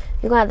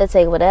 You're gonna have to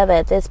take whatever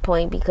at this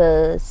point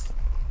because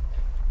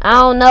I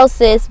don't know,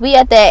 sis. We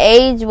at that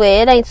age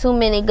where it ain't too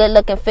many good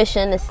looking fish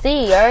in the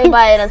sea.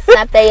 Everybody done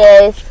snapped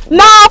their ass.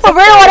 Nah, for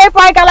real, they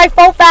probably got like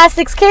 4, 5,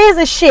 6 kids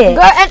and shit.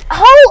 Girl, and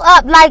hold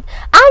up. Like,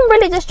 I'm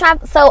really just trying.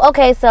 So,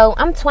 okay, so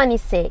I'm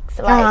 26.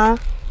 Like,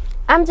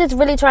 I'm just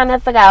really trying to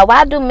figure out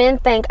why do men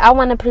think I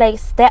want to play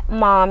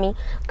stepmommy,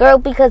 girl?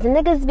 Because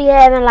niggas be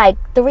having like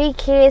 3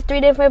 kids, 3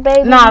 different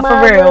baby Nah, for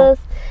real. mothers,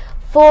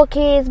 4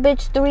 kids,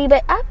 bitch, 3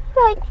 baby. I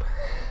be like,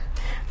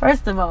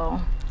 First of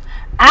all,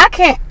 I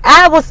can't.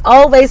 I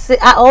always said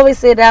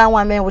that I don't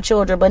want men with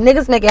children, but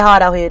niggas make it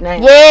hard out here now.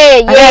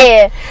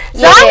 yeah.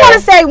 So I want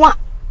to say one.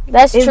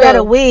 That's Is true. that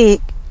a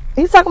wig?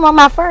 You talking about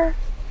my fur?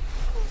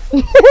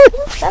 Tell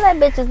that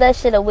bitches that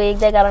shit a wig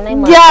they got on their Yo,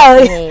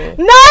 motherfucking head.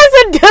 no, it's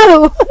a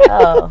dude.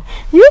 Oh.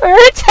 You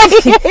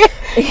irritated.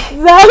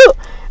 So,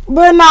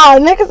 but no,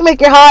 niggas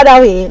make it hard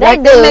out here. They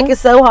Like, do. they make it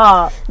so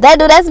hard.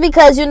 That's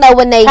because, you know,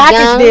 when they Package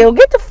young. deal.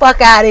 Get the fuck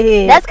out of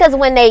here. That's because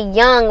when they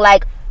young,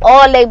 like,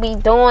 all they be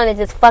doing is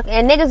just fucking.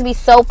 And niggas be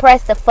so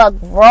pressed to fuck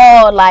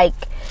raw. Like,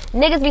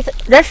 niggas be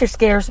that shit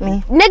scares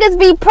me. niggas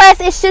be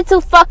pressed as shit to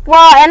fuck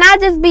raw. And I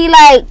just be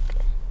like,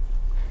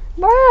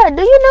 bruh,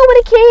 do you know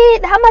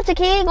what how much a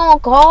kid gonna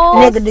cost?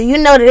 Nigga, do you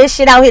know that this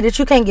shit out here that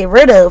you can't get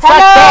rid of? Fuck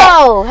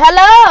Hello.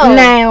 that.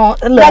 Now,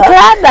 The look.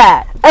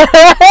 clapback.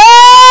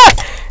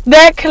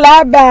 That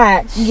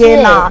clapback. Yeah,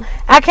 Shit. nah.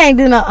 I can't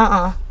do no,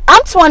 I'm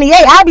I'm 28.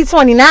 I'll be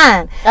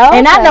 29. Oh,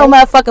 and I okay. know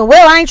motherfucking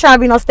well I ain't trying to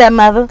be no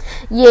stepmother.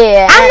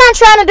 Yeah. I'm not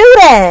trying to do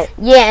that.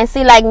 Yeah, and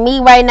see, like me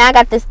right now, I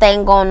got this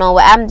thing going on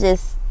where I'm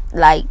just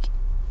like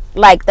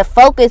the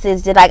focus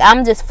is just like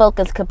I'm just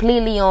focused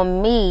completely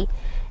on me.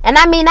 And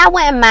I mean, I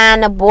wouldn't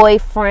mind a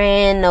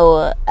boyfriend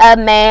or a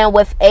man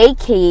with a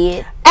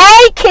kid.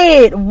 A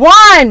kid,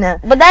 one.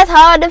 But that's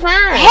hard to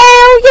find.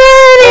 Hell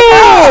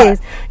yeah, it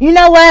is. You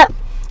know what?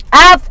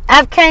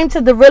 I've came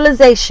to the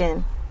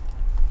realization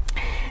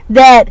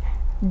that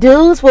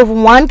dudes with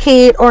one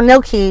kid or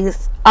no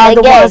kids are They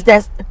the gay. ones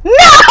that's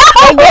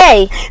They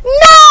gay.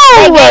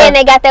 They no. gay and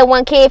they got that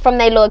one kid from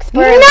their little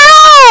experiment. No.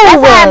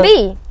 That's how it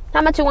be.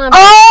 How much you want?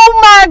 Oh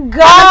my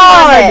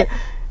God.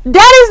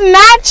 That is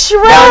not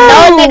true.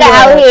 No nigga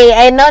out here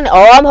ain't no.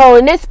 Oh, I'm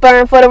holding this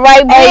sperm for the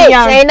right bitch. Hey,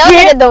 young, Ain't no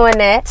nigga doing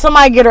that.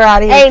 Somebody get her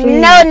out of here. Ain't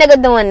please. no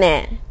nigga doing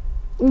that.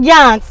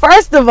 Young,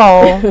 first of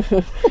all,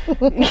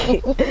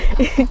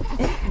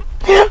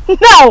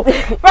 no.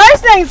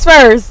 First things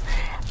first.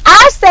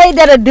 I say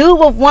that a dude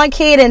with one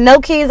kid and no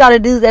kids are the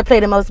dudes that play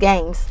the most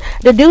games.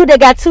 The dude that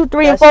got 2,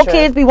 3, and That's 4 true.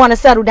 kids be want to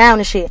settle down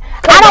and shit.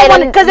 I don't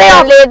want to because they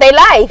don't live their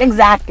life.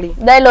 exactly.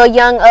 That little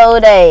young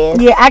old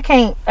ass. Yeah, I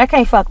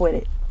can't fuck with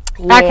it.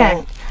 Yeah. I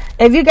can't.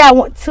 If you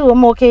got 2 or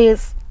more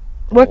kids,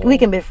 we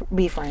can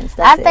be friends.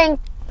 That's it.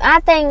 I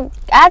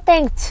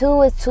think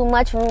 2 is too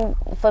much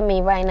for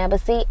me right now.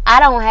 But see,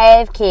 I don't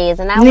have kids,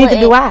 and Neither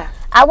do I.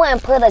 I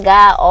wouldn't put a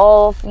guy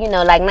off,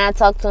 like not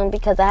talk to him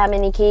because of how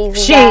many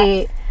kids he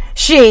got.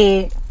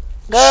 Shit.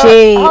 Girl,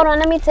 Shit. hold on,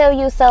 let me tell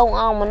you. So,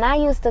 when I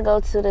used to go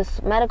to this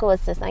medical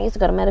assistant, I used to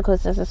go to medical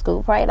assistant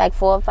school probably like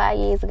 4 or 5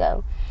 years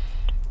ago.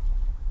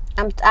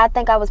 I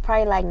think I was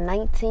probably like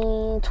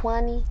 19,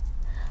 20.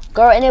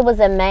 Girl, and it was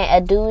a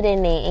dude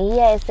in there, and he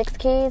had 6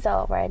 kids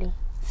already.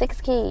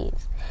 6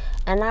 kids.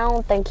 And I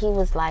don't think he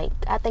was I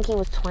think he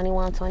was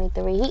 21,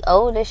 23. He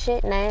old as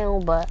shit now,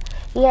 but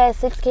he had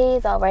 6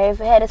 kids already.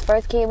 He had his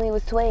first kid when he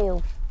was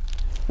 12.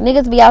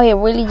 Niggas be out here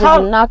really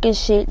just knocking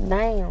shit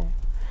down.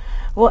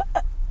 Well,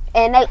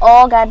 and they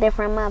all got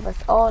different mothers,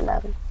 all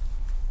of them.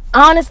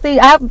 Honestly,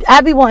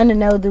 I be wanting to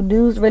know, do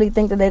dudes really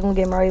think that they're gonna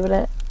get married with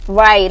that?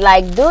 Right,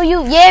 like, do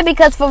you? Yeah,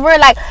 because for real,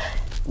 like,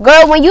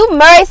 girl, when you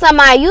marry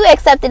somebody, you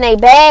accepting their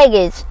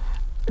baggage.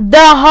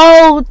 The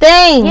whole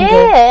thing.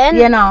 Yeah, and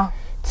you know.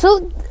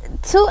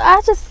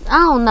 I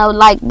don't know,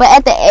 like, but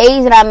at the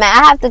age that I'm at,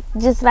 I have to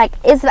just, like,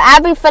 I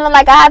be feeling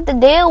like I have to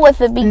deal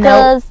with it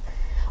because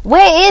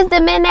where is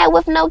the men at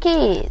with no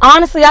kids?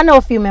 Honestly, I know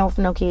a few men with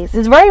no kids.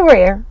 It's very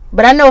rare,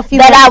 but I know a few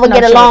that men I with would no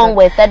get along children.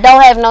 with, that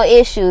don't have no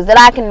issues, that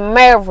I can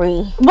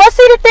marry. Well,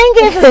 see, the thing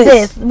is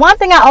this. One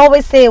thing I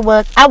always said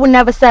was I would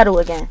never settle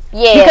again.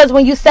 Yeah. Because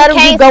when you settle,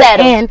 you go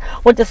settle. in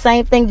with the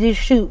same thing you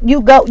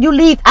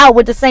leave out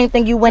with the same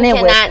thing you went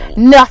in with.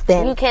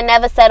 Nothing. You can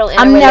never settle in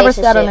a I'm relationship. never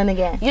settling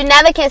again. You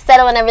never can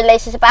settle in a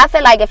relationship. I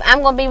feel like if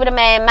I'm going to be with a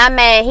man, my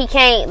man, he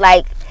can't,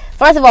 like,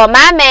 first of all,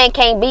 my man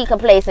can't be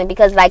complacent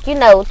because, like,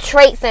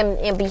 traits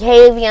and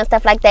behavior and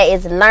stuff like that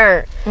is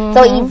learned. Mm-hmm.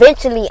 So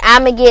eventually,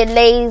 I'm going to get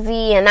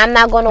lazy and I'm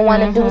not going to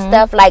want to do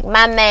stuff. Like,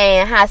 my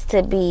man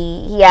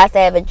he has to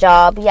have a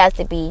job. He has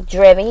to be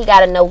driven. He got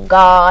to know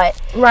God.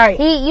 Right.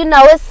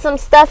 It's some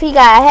stuff he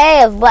got to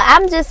have. But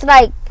I'm just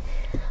like,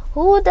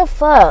 who the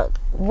fuck?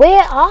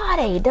 Where are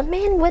they? The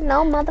men with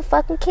no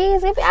motherfucking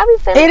kids. I be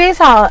feeling. It is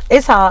hard.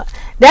 It's hard.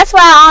 That's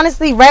why I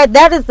honestly read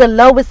that is the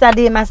lowest I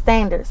did my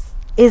standards.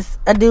 Is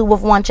a dude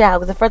with one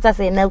child. Because at first I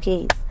said no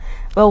kids.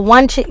 But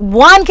one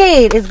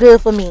kid is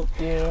good for me.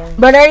 Yeah.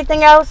 But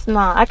everything else, no,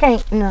 I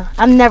can't. No,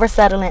 I'm never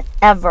settling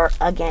ever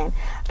again.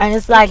 And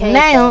it's like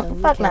now,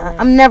 fuck no,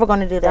 I'm never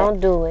gonna do that.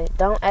 Don't do it.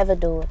 Don't ever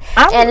do it.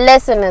 And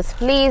listeners,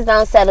 please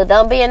don't settle.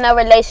 Don't be in a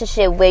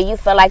relationship where you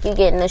feel like you're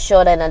getting the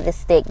short end of the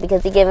stick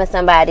because you're giving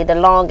somebody the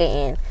longer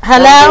end.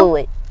 Hello? Don't do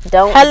it.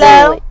 Don't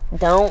do it.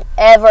 Don't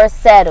ever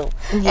settle.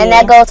 Yeah. And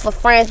that goes for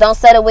friends. Don't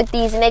settle with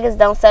these niggas.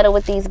 Don't settle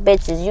with these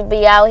bitches. You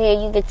be out here,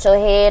 you get your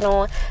head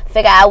on,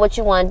 figure out what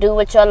you want to do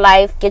with your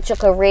life, get your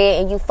career,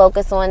 and you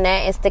focus on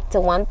that and stick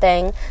to one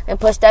thing and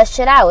push that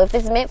shit out. If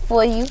it's meant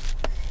for you,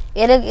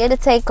 it'll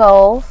take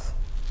off.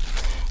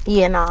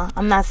 Yeah, no,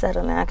 I'm not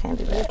settling. I can't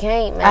do that. You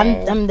can't,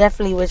 man. I'm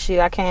definitely with you.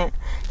 I can't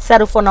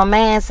settle for no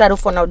man, settle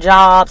for no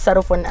job,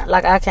 settle for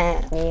I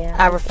can't. Yeah,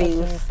 I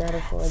refuse. can't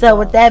settle for a So job.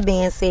 with that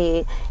being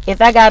said,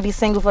 if I gotta be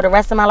single for the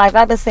rest of my life,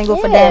 I've been single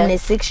for damn near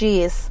 6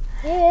 years.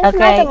 Yeah, it's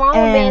nothing wrong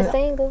with being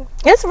single.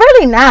 It's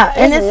really not.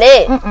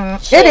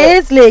 It's lit. It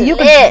is lit. You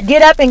can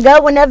get up and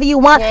go whenever you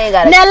want. You ain't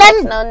gotta now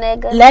text no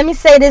nigga. let me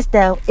say this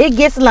though. It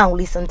gets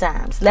lonely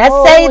sometimes. Let's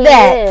say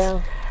that.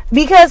 Yeah.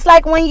 Because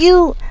like when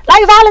you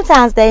like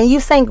Valentine's Day and you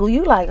single,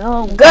 you like,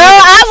 oh girl,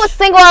 I was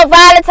single on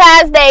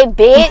Valentine's Day,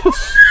 bitch.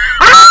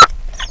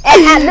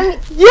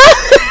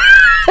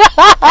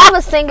 I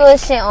was single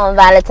as shit on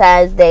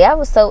Valentine's Day. I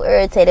was so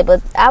irritated,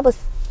 but I was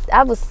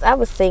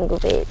single,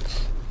 bitch.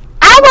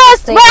 I'm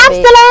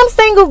still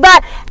single,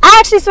 but I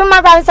actually spent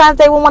my Valentine's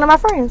Day with one of my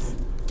friends.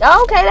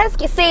 Okay, let's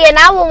see. And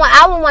I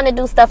would want to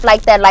do stuff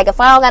like that. Like if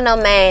I don't got no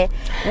man,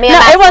 me and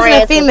my it wasn't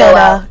friends a female would go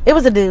though. out. It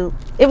was a dude.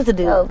 It was a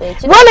dude. Oh,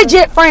 bitch. We're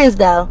legit friends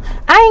though.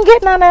 I ain't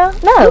get none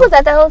of. No. You was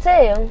at the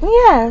hotel.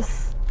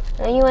 Yes.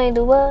 And you ain't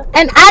do what?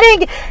 And I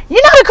didn't. You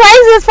know the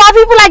craziest part?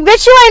 People like,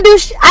 bitch, you ain't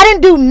do. I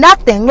didn't do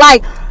nothing.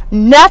 Like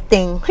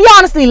nothing. He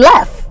honestly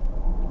left.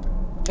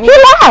 He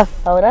left.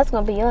 Oh, that's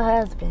gonna be your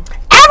husband.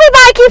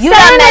 Everybody keeps You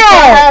saying done met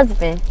your that.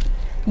 husband.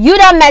 You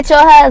done met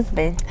your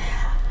husband.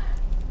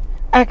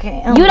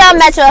 Okay. You done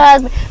met your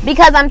husband,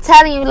 because I'm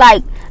telling you,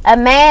 like, a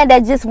man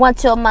that just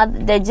wants your mother,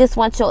 that just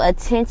wants your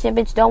attention,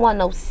 bitch, don't want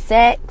no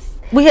sex.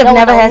 We have don't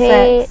never want had no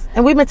head. sex,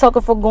 and we've been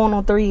talking for going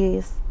on 3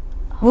 years.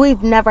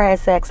 We've never had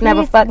sex,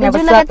 never fucked, Did never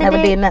you look sucked, at the never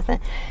dick? did nothing.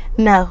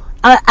 No,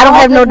 I don't hope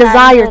have no it's not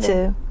desire little.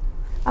 to.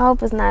 I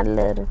hope it's not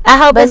little. I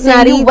hope But it's see,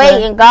 not you either.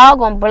 waiting, God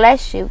gonna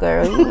bless you,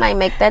 girl. You might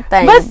make that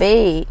thing But-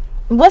 big.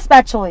 What's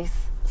by choice?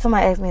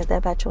 Somebody asked me, is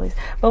that by choice?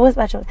 But what's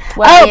by choice?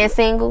 What, being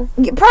single?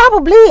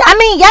 Probably. I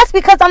mean, yes,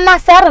 because I'm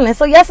not settling.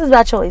 So yes, it's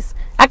by choice.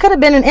 I could have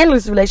been in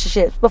endless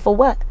relationships, but for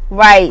what?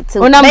 Right. To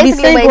When I'm gonna be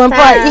basically single and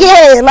waste part. time.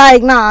 Yeah,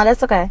 like nah,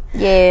 that's okay.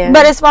 Yeah.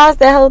 But as far as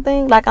that whole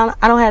thing, like I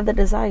don't have the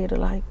desire to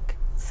like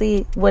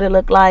see what it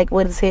look like,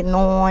 what it's hitting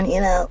on.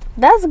 You know,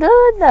 That's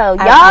good though.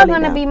 I Y'all really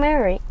gonna don't. be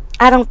married.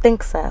 I don't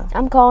think so.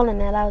 I'm calling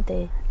that out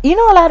there. You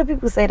know, a lot of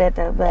people say that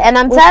though, but And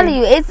I'm we'll telling see.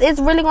 you, it's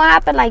really gonna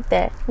happen like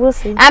that. We'll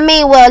see. I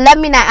mean, well,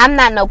 I'm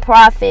not no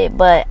prophet,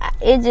 but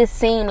it just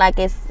seemed like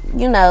it's,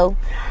 You know,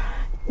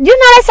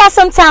 that's how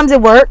sometimes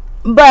it works.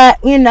 But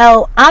you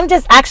know, I'm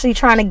just actually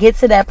trying to get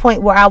to that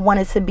point where I want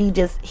it to be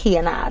just he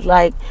and I.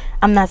 Like,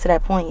 I'm not to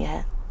that point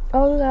yet.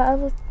 oh, you got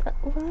others.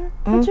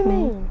 What you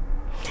mean?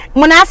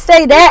 When I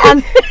say that,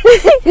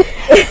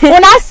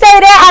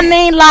 I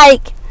mean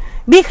like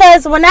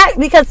because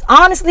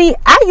honestly,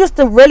 I used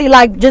to really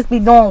like just be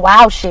doing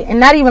wild shit and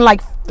not even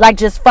like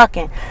just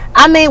fucking.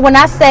 I mean, when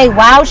I say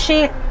wild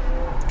shit,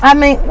 I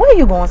mean, where are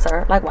you going,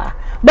 sir? Like why?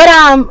 But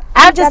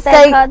I just Got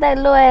that say car, that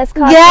little ass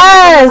car.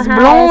 yes, with them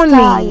blowing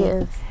high-ass me.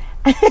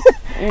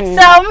 tires.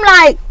 So I'm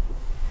like,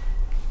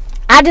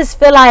 I just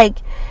feel like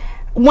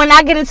when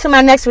I get into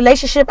my next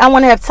relationship, I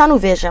want to have tunnel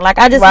vision. Like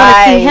I just want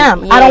to see Right,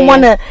 him. I don't yeah.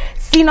 want to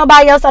see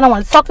nobody else. I don't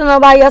want to talk to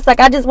nobody else. Like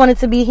I just want it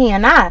to be he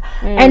and I.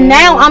 And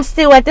now I'm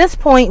still at this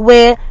point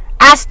where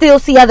I still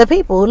see other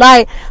people.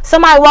 Like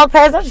somebody walk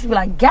past, I just be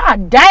like,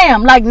 God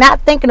damn, like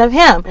not thinking of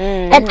him.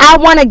 And I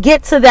want to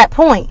get to that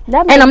point,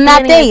 That and make I'm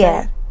not plenty there of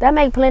yet. sense. That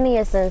make plenty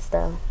of sense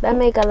though. That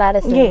make a lot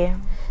of sense. Yeah.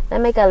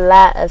 That make a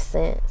lot of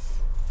sense.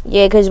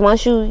 Yeah, cause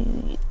once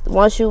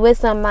you with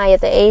somebody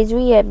at the age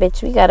we at,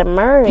 bitch, we gotta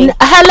marry.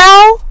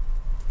 Hello.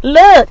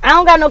 Look, I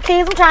don't got no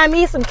kids. I'm trying to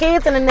meet some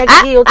kids in the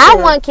next year or two. I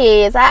want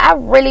kids. I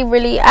really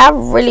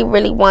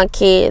want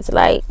kids.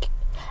 Like,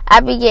 I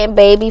be getting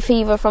baby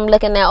fever from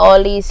looking at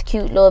all these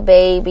cute little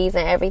babies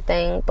and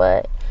everything.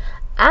 But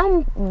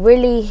I'm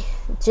really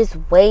just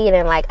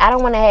waiting. Like, I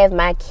don't want to have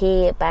my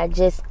kid by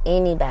just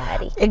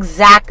anybody.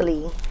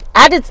 Exactly.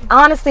 I don't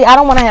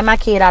want to have my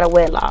kid out of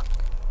wedlock.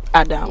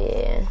 I don't.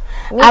 Yeah.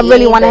 I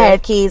really want to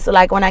have kids. So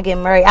like when I get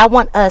married, I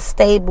want a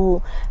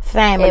stable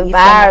family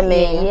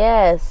environment. Yeah.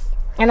 Yes.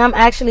 And I'm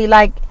actually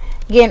like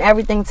getting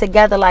everything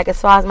together. Like as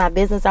far as my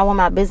business, I want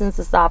my business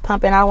to start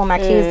pumping. I don't want my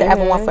kids to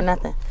ever want for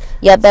nothing.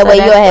 Yep. That So way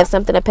you'll that's have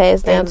something to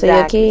pass down to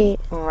your kid.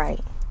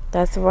 Right.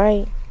 That's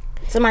right.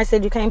 Somebody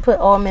said you can't put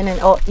all men in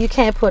all. You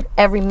can't put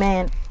every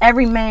man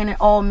and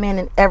all men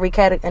in every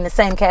in the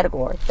same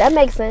category. That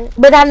makes sense.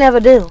 But I never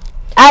do.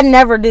 I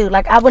never do.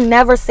 Like I would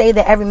never say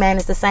that every man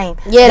is the same.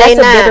 Yeah, that's they a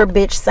not. bitter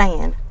bitch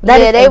saying. That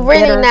Yeah, is they a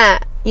really bitter-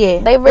 not. Yeah,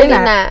 They really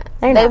not.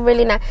 They They not.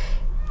 really not.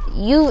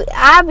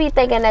 I be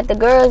thinking that the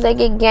girls that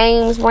get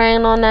games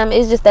ran on them,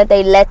 it's just that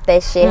they let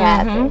that shit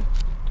happen.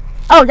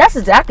 Oh, that's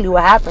exactly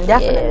what happened.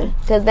 Definitely. Yeah,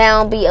 because they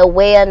don't be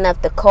aware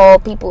enough to call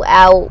people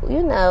out,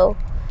 you know,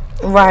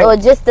 Right. or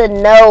just to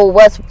know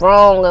what's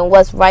wrong and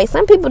what's right.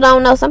 Some people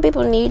don't know. Some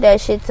people need that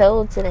shit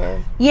told to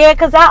them. Yeah,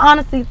 because I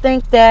honestly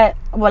think that.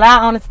 Well, I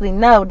honestly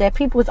know that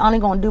people is only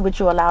going to do what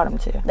you allow them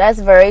to. That's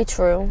very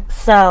true.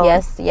 So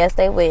Yes,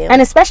 they will.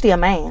 and especially a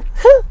man.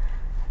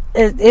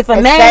 If a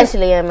man,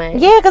 Especially a man.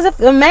 yeah, because if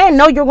a man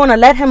know you're going to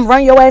let him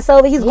run your ass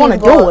over, he's going to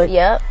do it.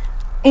 Yep.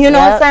 You know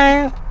Yep. what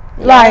I'm saying?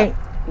 Like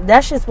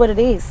that's just what it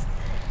is.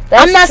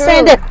 That's I'm not true.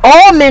 saying that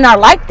all men are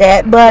like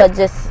that, But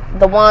just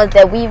the ones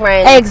that we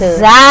ran into.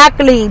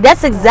 exactly.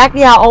 That's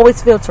exactly how I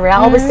always feel, Terry. I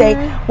always say,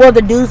 well,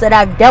 the dudes that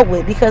I've dealt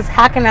with, because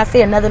how can I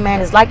say another man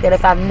is like that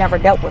if I've never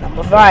dealt with him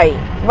before?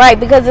 Right,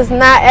 because it's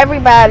not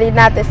everybody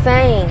not the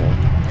same.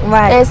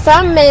 Right. And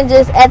some men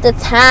just at the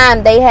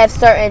time they have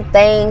certain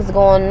things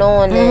going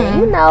on,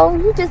 and you know,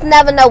 you just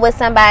never know what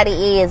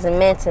somebody is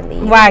mentally.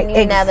 Right,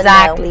 You never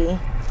exactly. know.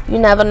 You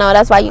never know.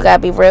 That's why you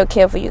gotta be real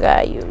careful. You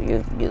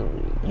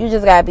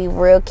just gotta be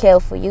real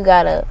careful. You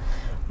gotta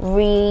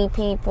read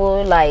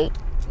people. Like,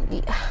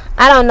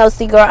 I don't know.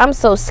 See, girl, I'm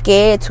so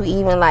scared to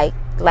even like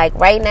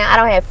right now. I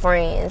don't have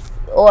friends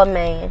or a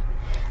man.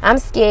 I'm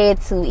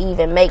scared to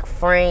even make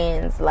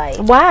friends. Like,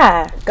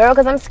 Why? girl,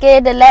 because I'm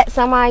scared to let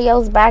somebody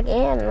else back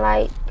in.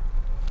 Like,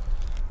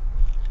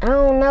 I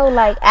don't know.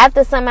 Like,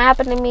 after something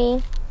happened to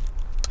me,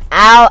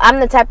 I'm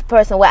the type of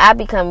person where I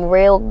become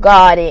real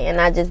guarded, and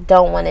I just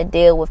don't want to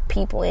deal with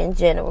people in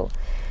general.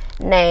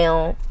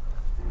 Now,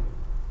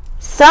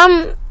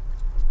 some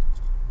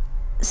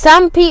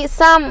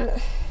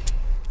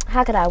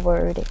how could I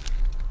word it?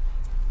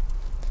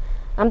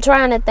 I'm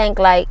trying to think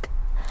like,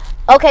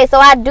 okay, so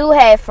I do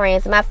have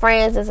friends. My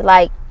friends is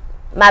like,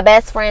 my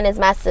best friend is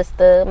my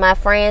sister. My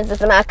friends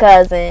is my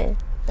cousin.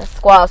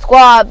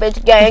 Squad,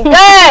 bitch, gang.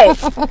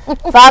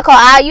 If I call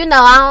out,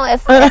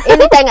 if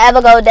anything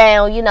ever go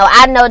down,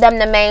 I know them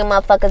the main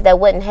motherfuckers that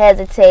wouldn't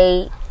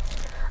hesitate.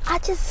 I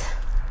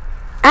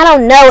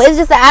don't know. It's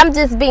just I'm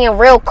just being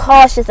real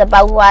cautious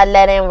about who I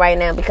let in right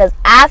now, because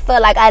I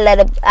feel like I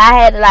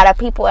had a lot of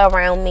people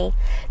around me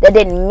that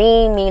didn't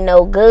mean me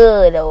no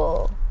good,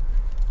 or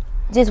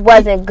just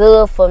wasn't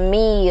good for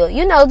me, or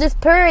just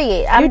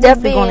period. You're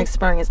definitely gonna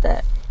experience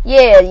that.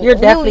 Yeah, you're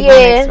definitely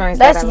gonna experience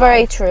that. That's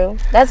very true.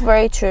 That's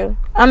very true.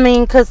 I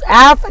mean, because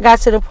I got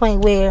to the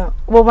point where,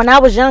 when I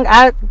was young,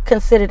 I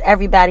considered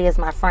everybody as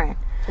my friend.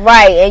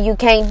 Right, and you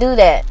can't do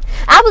that.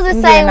 I was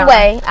the same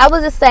way. I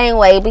was the same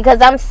way, because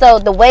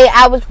the way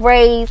I was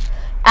raised,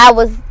 I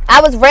was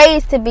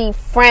raised to be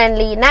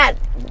friendly, not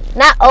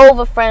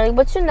over friendly,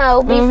 but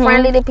be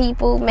friendly to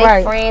people,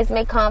 make friends,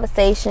 make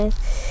conversations.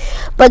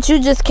 But you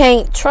just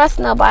can't trust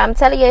nobody. I'm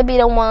telling you, it be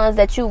the ones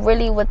that you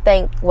really would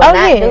think would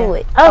not do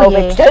it. Oh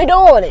yeah, they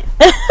doing it.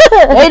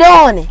 They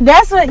doing it.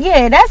 That's why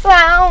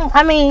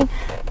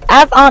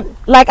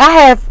I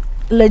have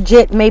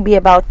legit maybe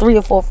about 3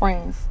 or 4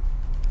 friends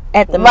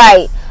at the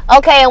right most.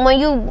 Okay, and when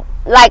you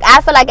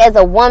I feel like as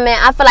a woman,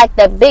 I feel like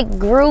the big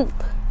group,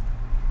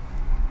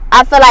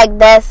 I feel like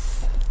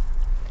that's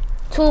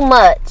too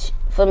much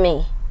for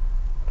me.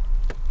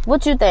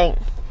 What you think?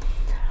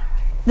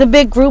 The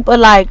big group of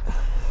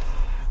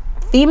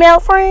female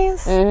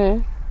friends?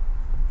 Mm-hmm.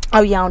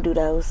 Oh yeah, I don't do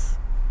those.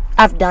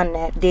 I've done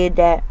that, did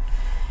that.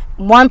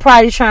 One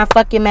probably trying to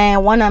fuck your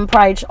man, one of them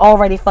probably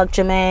already fucked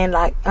your man.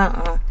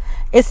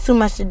 It's too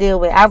much to deal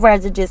with. I'd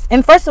rather just,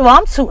 and first of all,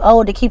 I'm too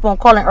old to keep on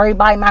calling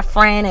everybody my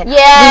friend and we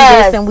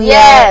this and we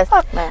that.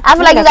 Fuck, man. I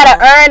feel like you gotta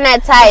earn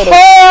that title.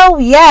 Hell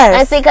yes.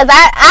 And see, because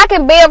I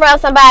can be around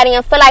somebody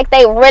and feel like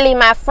they really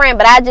my friend,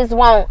 but I just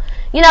won't,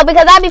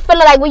 because I be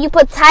feeling like when you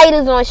put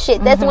titles on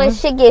shit, that's when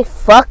shit get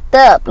fucked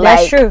up.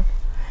 That's true.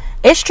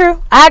 It's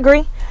true. I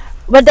agree.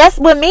 But that's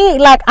with me.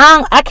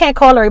 I can't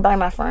call everybody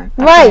my friend.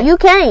 Right. You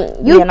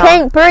can't. You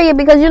can't, period.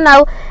 Because,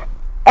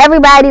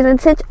 everybody's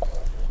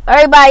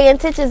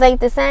intentions ain't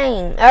the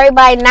same.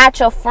 Everybody not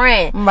your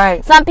friend.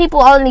 Right. Some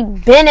people only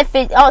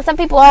benefit. Some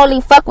people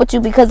only fuck with you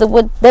because of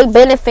what they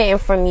benefiting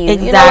from you.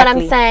 Exactly. You know what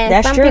I'm saying?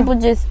 That's true.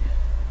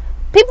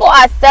 People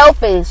are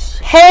selfish.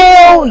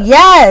 Hell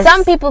yes.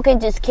 Some people can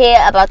just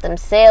care about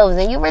themselves,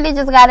 and you really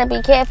just gotta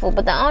be careful.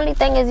 But the only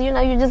thing is, you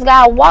just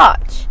gotta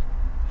watch.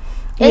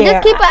 And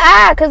just keep an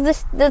eye,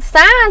 because the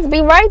signs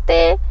be right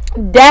there.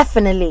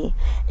 Definitely.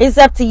 It's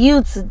up to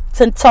you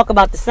to talk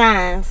about the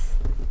signs.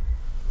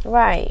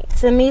 Right.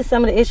 To me,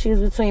 some of the issues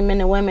between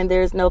men and women,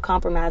 there is no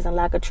compromise and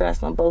lack of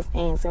trust on both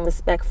ends. And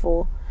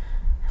respectful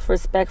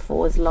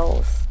is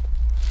lost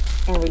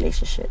in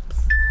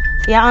relationships.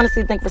 Yeah, I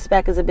honestly think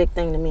respect is a big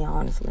thing to me,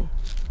 honestly.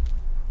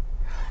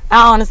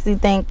 I honestly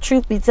think,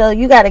 truth be told,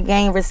 you got to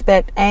gain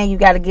respect and you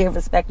got to give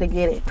respect to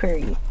get it,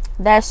 period.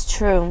 That's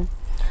true.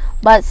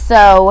 But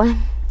so,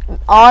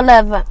 all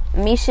of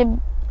Misha,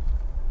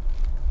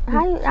 I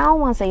don't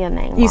want to say your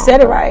name. You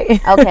said it right.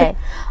 Okay.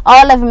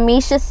 All of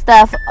Misha's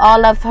stuff,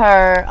 all of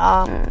her,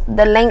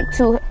 the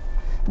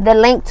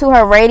link to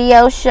her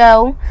radio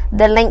show,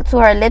 the link to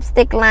her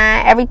lipstick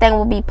line, everything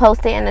will be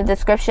posted in the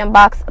description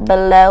box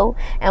below.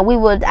 And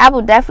I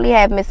will definitely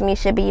have Miss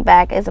Misha B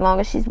back, as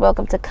long as she's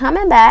welcome to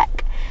coming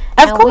back.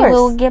 Of course. We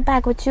will get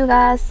back with you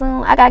guys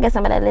soon. I gotta get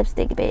some of that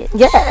lipstick, bitch.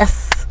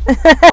 Yes.